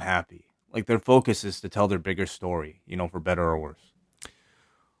go home happy. Like, their focus is to tell their bigger story, for better or worse.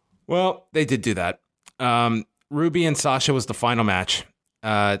 Well, they did do that. Ruby and Sasha was the final match.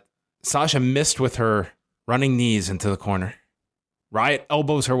 Sasha missed with her running knees into the corner. Riot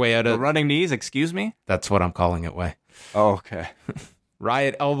elbows her way out of... The running knees, excuse me? That's what I'm calling it, Way. Oh, okay.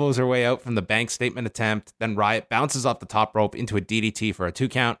 Riot elbows her way out from the bank statement attempt. Then Riot bounces off the top rope into a DDT for a 2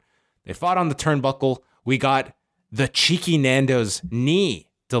 count. They fought on the turnbuckle. We got the cheeky Nando's knee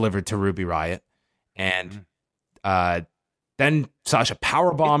delivered to Ruby Riot. And then Sasha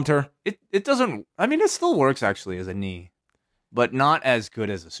powerbombed her. It doesn't... I mean, it still works, actually, as a knee. But not as good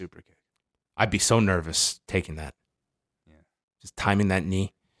as a super kick. I'd be so nervous taking that. Just timing that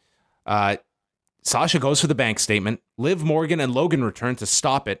knee. Sasha goes for the bank statement. Liv Morgan and Logan return to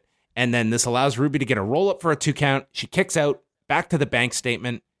stop it. And then this allows Ruby to get a roll-up for a 2 count. She kicks out, back to the bank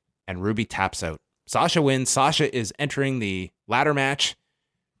statement, and Ruby taps out. Sasha wins. Sasha is entering the ladder match.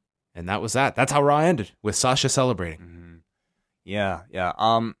 And that was that. That's how Raw ended, with Sasha celebrating. Mm-hmm. Yeah.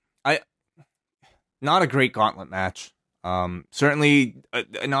 Not a great gauntlet match. Certainly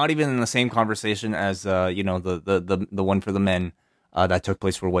not even in the same conversation as the one for the men that took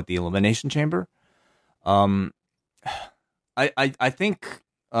place for the Elimination Chamber. I think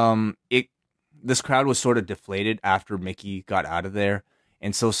this crowd was sort of deflated after Mickie got out of there,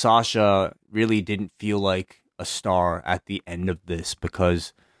 and so Sasha really didn't feel like a star at the end of this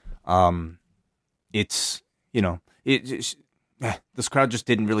because this crowd just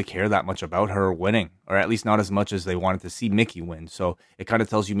didn't really care that much about her winning, or at least not as much as they wanted to see Mickie win. So it kind of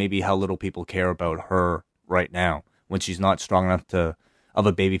tells you maybe how little people care about her right now when she's not strong enough of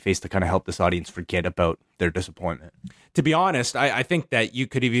a babyface to kind of help this audience forget about their disappointment. To be honest, I think that you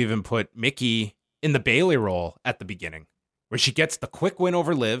could have even put Mickie in the Bayley role at the beginning, where she gets the quick win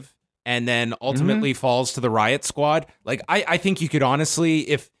over Liv and then ultimately falls to the Riot Squad. Like, I think you could honestly,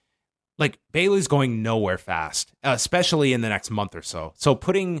 if like Bayley's going nowhere fast, especially in the next month or so. So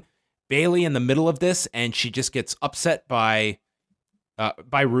putting Bayley in the middle of this and she just gets upset by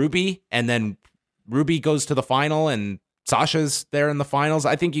Ruby, and then Ruby goes to the final and Sasha's there in the finals.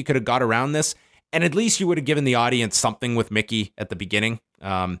 I think you could have got around this, and at least you would have given the audience something with Mickie at the beginning.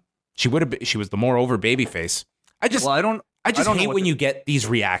 She was the more over babyface. I just hate when you get these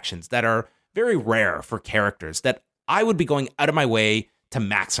reactions that are very rare for characters that I would be going out of my way to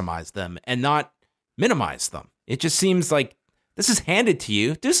maximize them and not minimize them. It just seems like this is handed to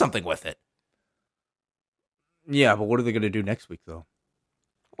you. Do something with it. Yeah, but what are they going to do next week, though?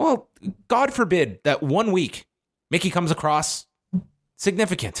 Well, God forbid that 1 week Mickey comes across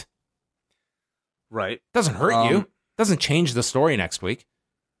significant. Right. Doesn't hurt you. Doesn't change the story next week.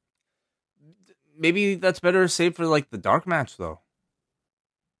 Maybe that's better saved for like the dark match, though.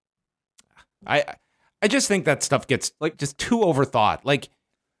 I just think that stuff gets like just too overthought. Like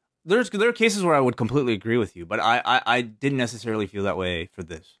there are cases where I would completely agree with you, but I didn't necessarily feel that way for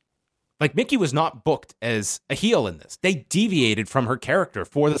this. Like Mickey was not booked as a heel in this. They deviated from her character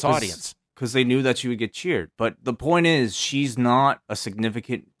for this audience because they knew that she would get cheered. But the point is, she's not a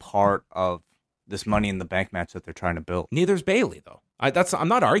significant part of this Money in the Bank match that they're trying to build. Neither's Bayley, though. I'm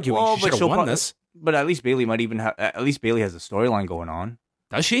not arguing. Well, she should have won this. But at least Bayley might even have. At least Bayley has a storyline going on.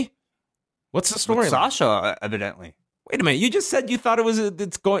 Does she? What's the storyline? Sasha, evidently. Wait a minute. You just said you thought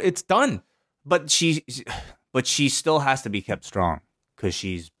it's done. But she still has to be kept strong because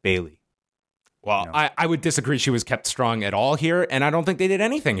she's Bayley. Well, you know? I would disagree she was kept strong at all here, and I don't think they did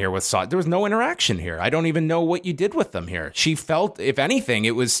anything here with Sasha. There was no interaction here. I don't even know what you did with them here. She felt, if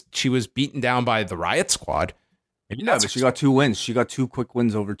anything, she was beaten down by the Riot Squad. Yeah, but she got 2 wins. She got 2 quick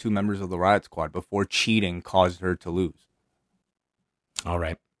wins over 2 members of the Riot Squad before cheating caused her to lose. All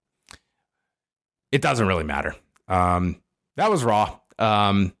right. It doesn't really matter. That was Raw.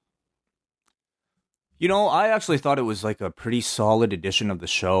 You know, I actually thought it was like a pretty solid edition of the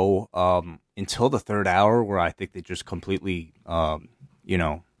show until the third hour, where I think they just completely,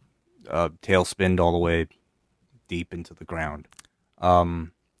 tailspinned all the way deep into the ground.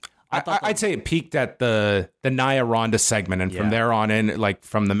 I'd say it peaked at the Nia Ronda segment, and from there on in, like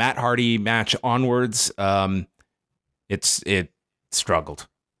from the Matt Hardy match onwards, it struggled.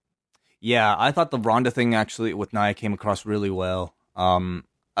 Yeah, I thought the Ronda thing actually with Nia came across really well.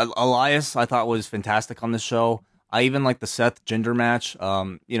 Elias, I thought, was fantastic on the show. I even like the Seth Jinder match.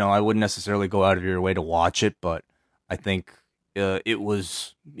 I wouldn't necessarily go out of your way to watch it, but I think it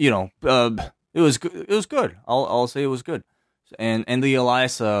was, it was good. I'll say it was good. And the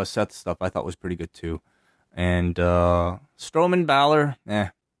Elias Seth stuff I thought was pretty good too. And Strowman Balor,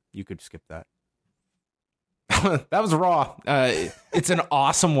 you could skip that. That was Raw. It's an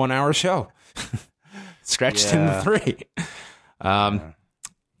awesome 1 hour show. Stretched into 3.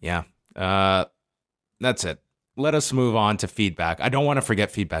 That's it. Let us move on to feedback. I don't want to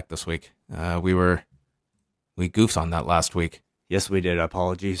forget feedback this week. We goofed on that last week. Yes, we did.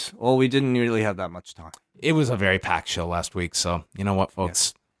 Apologies. Well, we didn't really have that much time. It was a very packed show last week, so you know what,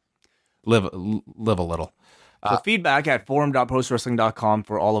 folks? Yes. Live a little. So feedback at forum.postwrestling.com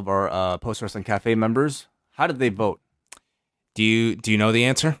for all of our Post Wrestling Cafe members. How did they vote? Do you know the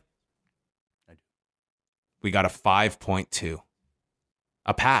answer? I do. We got a 5.2.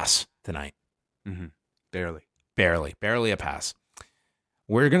 A pass tonight. Mm-hmm. Barely a pass.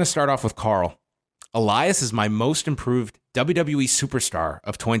 We're going to start off with Carl. Elias is my most improved WWE superstar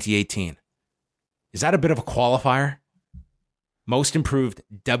of 2018. Is that a bit of a qualifier? Most improved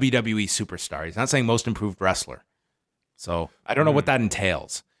WWE superstar. He's not saying most improved wrestler. So I don't know what that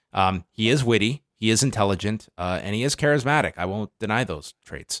entails. He is witty, he is intelligent, and he is charismatic. I won't deny those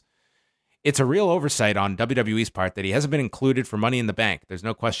traits. It's a real oversight on WWE's part that he hasn't been included for Money in the Bank. There's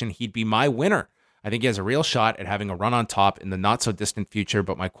no question he'd be my winner. I think he has a real shot at having a run on top in the not-so-distant future,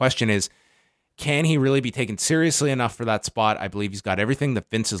 but my question is, can he really be taken seriously enough for that spot? I believe he's got everything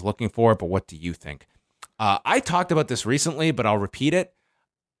that Vince is looking for, but what do you think? I talked about this recently, but I'll repeat it.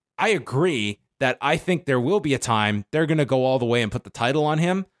 I agree that I think there will be a time they're going to go all the way and put the title on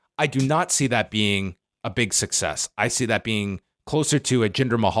him. I do not see that being a big success. I see that being closer to a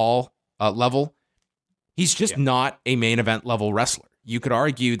Jinder Mahal level. He's just not a main event level wrestler. You could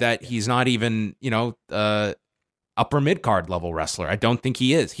argue that he's not even, upper mid-card level wrestler. I don't think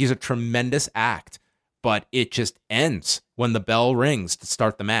he is. He's a tremendous act, but it just ends when the bell rings to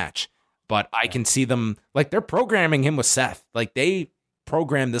start the match. But I can see them, like, they're programming him with Seth. Like, they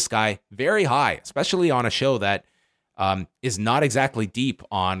program this guy very high, especially on a show that is not exactly deep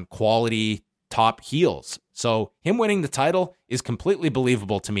on quality top heels. So him winning the title is completely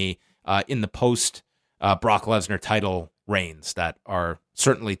believable to me in the post Brock Lesnar title reigns that are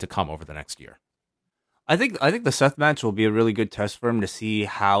certainly to come over the next year. I think the Seth match will be a really good test for him to see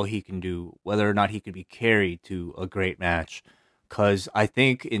how he can do, whether or not he could be carried to a great match. Because I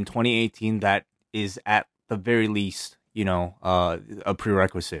think in 2018 that is at the very least, a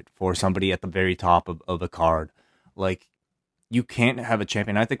prerequisite for somebody at the very top of a card. Like, you can't have a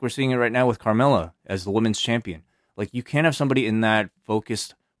champion. I think we're seeing it right now with Carmella as the women's champion. Like, you can't have somebody in that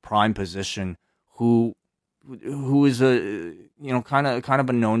focused prime position who is a kind of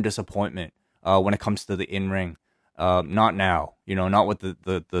a known disappointment when it comes to the in-ring. Not now, not with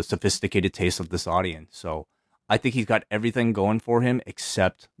the sophisticated taste of this audience. So I think he's got everything going for him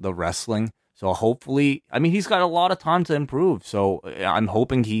except the wrestling. So hopefully, I mean, he's got a lot of time to improve. So I'm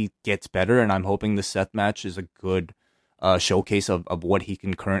hoping he gets better, and I'm hoping the Seth match is a good showcase of what he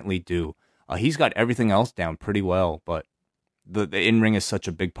can currently do. He's got everything else down pretty well, but the in-ring is such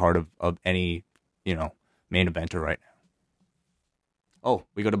a big part of any, main eventer right now. Oh,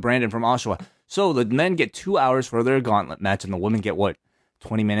 we go to Brandon from Oshawa. So the men get 2 hours for their gauntlet match, and the women get,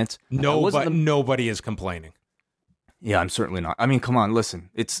 20 minutes? Nobody is complaining. Yeah, I'm certainly not. I mean, come on, listen.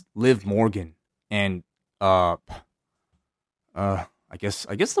 It's Liv Morgan, and I guess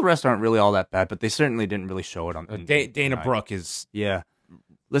the rest aren't really all that bad, but they certainly didn't really show it on. Dana Brooke is. Yeah.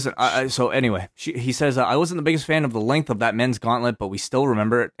 Listen, so anyway, he says, I wasn't the biggest fan of the length of that men's gauntlet, but we still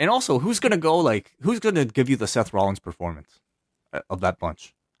remember it. And also, who's going to give you the Seth Rollins performance of that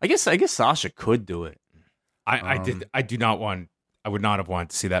bunch? I guess Sasha could do it. I would not have wanted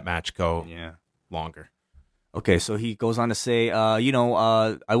to see that match go longer. Okay, so he goes on to say, I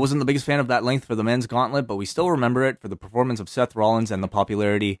wasn't the biggest fan of that length for the men's gauntlet, but we still remember it for the performance of Seth Rollins, and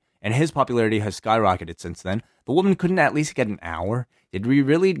his popularity has skyrocketed since then. The woman couldn't at least get an hour. Did we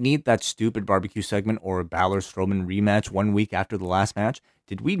really need that stupid barbecue segment or a Balor-Strowman rematch 1 week after the last match?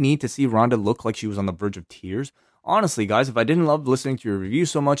 Did we need to see Ronda look like she was on the verge of tears? Honestly, guys, if I didn't love listening to your review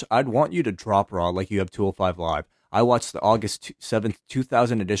so much, I'd want you to drop Raw like you have 205 Live. I watched the August 7th,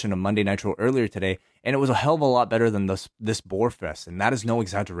 2000 edition of Monday Nitro earlier today, and it was a hell of a lot better than this Boar Fest, and that is no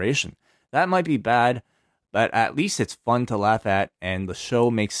exaggeration. That might be bad, but at least it's fun to laugh at, and the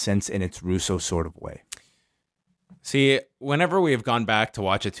show makes sense in its Russo sort of way. See, whenever we have gone back to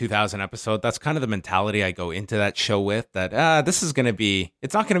watch a 2000 episode, that's kind of the mentality I go into that show with, that it's not going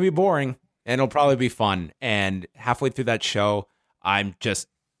to be boring, and it'll probably be fun. And halfway through that show, I'm just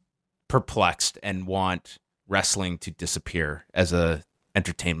perplexed and want wrestling to disappear as a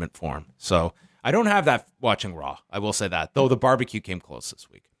entertainment form. So I don't have that watching Raw. I will say that, though the barbecue came close this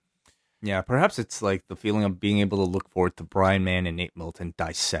week. Yeah, perhaps it's like the feeling of being able to look forward to Brian Mann and Nate Milton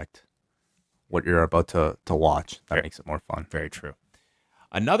dissect what you're about to watch. That makes it more fun. Very true.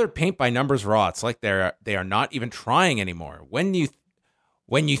 Another paint by numbers Raw. It's like they are not even trying anymore. When you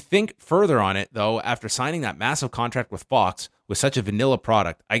think further on it, though, after signing that massive contract with Fox with such a vanilla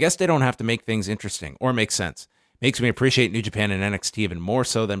product, I guess they don't have to make things interesting or make sense. Makes me appreciate New Japan and NXT even more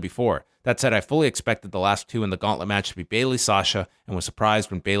so than before. That said, I fully expected the last two in the gauntlet match to be Bayley Sasha, and was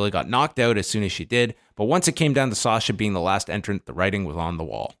surprised when Bayley got knocked out as soon as she did. But once it came down to Sasha being the last entrant, the writing was on the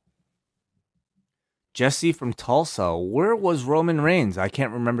wall. Jesse from Tulsa, where was Roman Reigns? I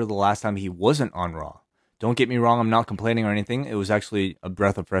can't remember the last time he wasn't on Raw. Don't get me wrong, I'm not complaining or anything. It was actually a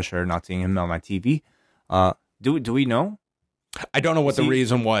breath of fresh air not seeing him on my TV. Do we know? I don't know what the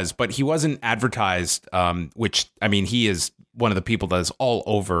reason was, but he wasn't advertised, which, I mean, he is one of the people that is all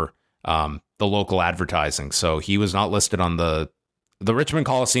over the local advertising. So he was not listed on the Richmond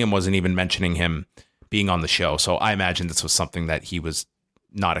Coliseum wasn't even mentioning him being on the show. So I imagine this was something that he was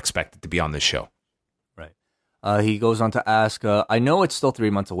not expected to be on this show. He goes on to ask, I know it's still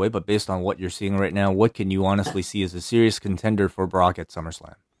 3 months away, but based on what you're seeing right now, what can you honestly see as a serious contender for Brock at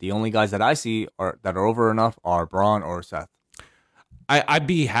SummerSlam? The only guys that I see that are over enough are Braun or Seth. I'd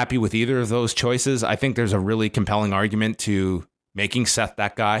be happy with either of those choices. I think there's a really compelling argument to making Seth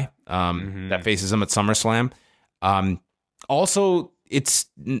that guy that faces him at SummerSlam. Also, it's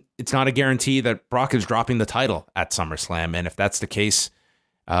not a guarantee that Brock is dropping the title at SummerSlam, and if that's the case,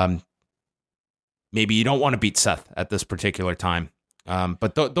 maybe you don't want to beat Seth at this particular time.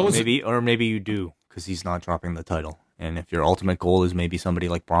 But those maybe you do, because he's not dropping the title. And if your ultimate goal is maybe somebody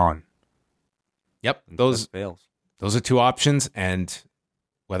like Braun. Yep, those fails. Those are two options, and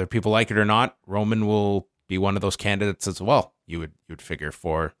whether people like it or not, Roman will be one of those candidates as well. You would figure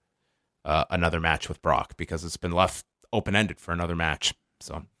for another match with Brock, because it's been left open-ended for another match.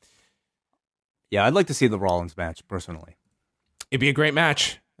 So, yeah, I'd like to see the Rollins match personally. It'd be a great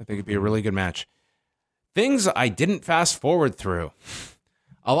match. I think it'd be a really good match. Things I didn't fast forward through.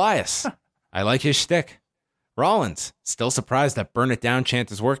 Elias, I like his shtick. Rollins, still surprised that Burn It Down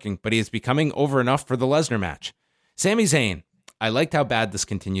chant is working, but he is becoming over enough for the Lesnar match. Sami Zayn, I liked how bad this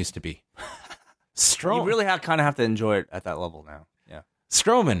continues to be. You really kind of have to enjoy it at that level now. Yeah.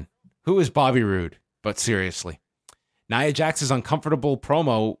 Strowman, who is Bobby Roode? But seriously. Nia Jax's uncomfortable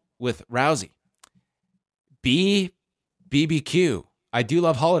promo with Rousey. BBQ. I do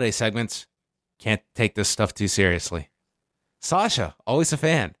love holiday segments. Can't take this stuff too seriously. Sasha, always a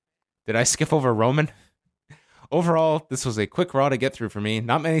fan. Did I skip over Roman? Overall, this was a quick Raw to get through for me.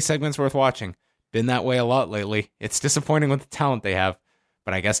 Not many segments worth watching. Been that way a lot lately. It's disappointing with the talent they have,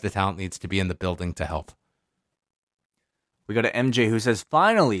 but I guess the talent needs to be in the building to help. We got an MJ who says,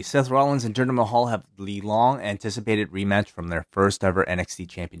 finally, Seth Rollins and Jinder Mahal have the long-anticipated rematch from their first-ever NXT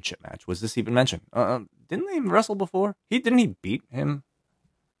Championship match. Was this even mentioned? Didn't they wrestle before? Didn't he beat him?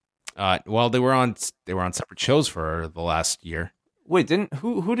 Well, they were on separate shows for the last year. Wait,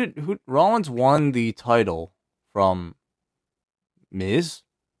 who Rollins won the title from Miz?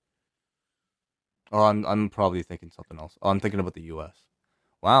 Oh, I'm probably thinking something else. Oh, I'm thinking about the U.S.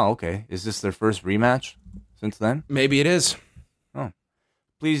 Wow, okay. Is this their first rematch since then? Maybe it is. Oh,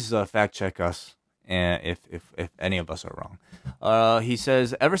 please fact check us, if any of us are wrong. He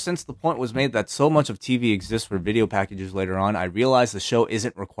says, ever since the point was made that so much of TV exists for video packages later on, I realized the show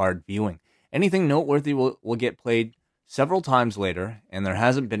isn't required viewing. Anything noteworthy will get played several times later, and there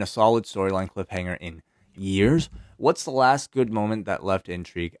hasn't been a solid storyline cliffhanger in years. What's the last good moment that left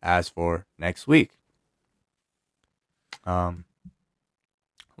intrigue as for next week?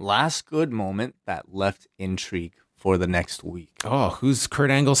 Last good moment that left intrigue for the next week. Oh, who's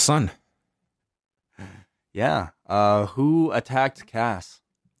Kurt Angle's son? Yeah. Who attacked Cass?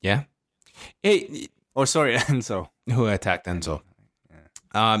 Yeah. Sorry, Enzo. Who attacked Enzo?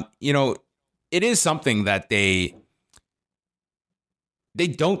 Yeah. It is something that they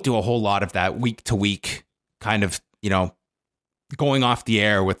don't do a whole lot of that week to week kind of, going off the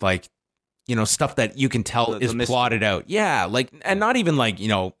air with stuff that you can tell is plotted out. Yeah, and not even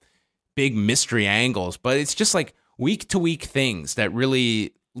big mystery angles, but it's just week to week things that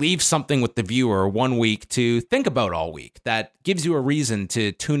really leave something with the viewer 1 week to think about all week. That gives you a reason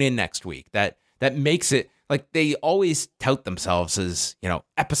to tune in next week. That makes it they always tout themselves as,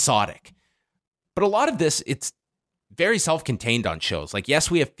 episodic. But a lot of this, it's very self-contained on shows. Yes,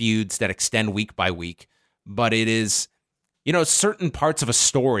 we have feuds that extend week by week, but it is certain parts of a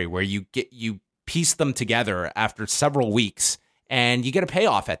story where you piece them together after several weeks and you get a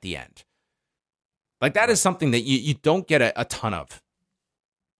payoff at the end. That is something that you don't get a ton of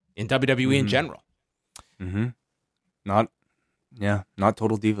in WWE in general. Mm-hmm. Not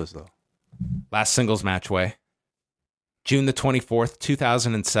Total Divas, though. Last singles match way. June the 24th,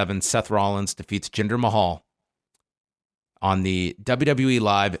 2007, Seth Rollins defeats Jinder Mahal on the WWE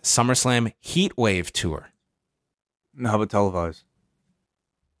Live SummerSlam Heatwave Tour. How about televised?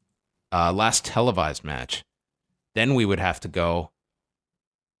 Last televised match. Then we would have to go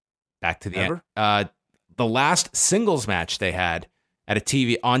back to the end. The last singles match they had on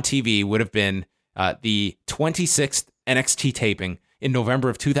TV would have been the 26th NXT taping in November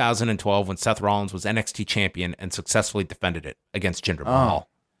of 2012 when Seth Rollins was NXT champion and successfully defended it against Jinder Mahal.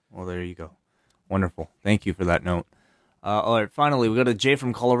 Well, there you go. Wonderful. Thank you for that note. All right, finally, we got a Jay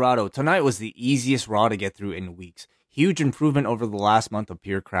from Colorado. Tonight was the easiest Raw to get through in weeks. Huge improvement over the last month of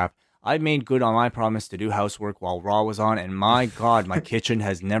pure crap. I made good on my promise to do housework while Raw was on, and my God, my kitchen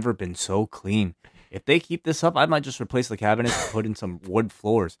has never been so clean. If they keep this up, I might just replace the cabinets and put in some wood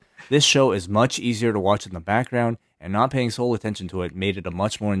floors. This show is much easier to watch in the background, and not paying sole attention to it made it a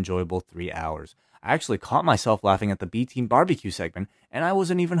much more enjoyable 3 hours. I actually caught myself laughing at the B-Team barbecue segment, and I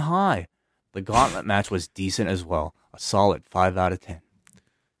wasn't even high. The gauntlet match was decent as well. A solid 5 out of 10.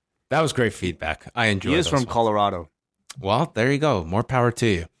 That was great feedback. I enjoyed it. He is from Colorado. Well, there you go. More power to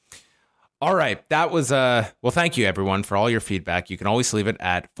you. All right. That was, well, thank you, everyone, for all your feedback. You can always leave it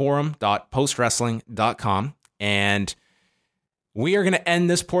at forum.postwrestling.com. And we are going to end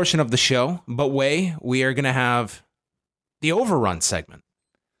this portion of the show. But we are going to have the Overrun segment.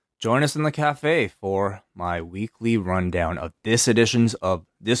 Join us in the cafe for my weekly rundown of this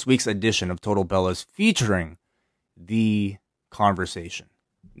week's edition of Total Bellas, featuring the conversation.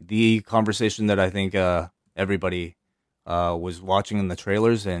 The conversation that I think everybody was watching in the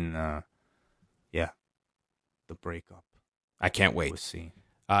trailers, and the breakup. I can't wait.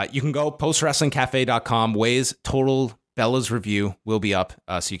 You can go postwrestlingcafe.com. Way's Total Bellas review will be up,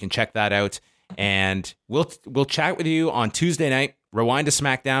 so you can check that out. And we'll chat with you on Tuesday night. Rewind to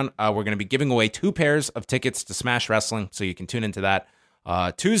SmackDown. We're going to be giving away 2 pairs of tickets to Smash Wrestling, so you can tune into that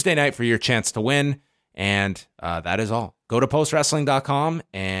Tuesday night for your chance to win. And that is all. Go to postwrestling.com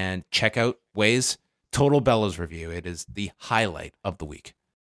and check out Way's Total Bellas review. It is the highlight of the week.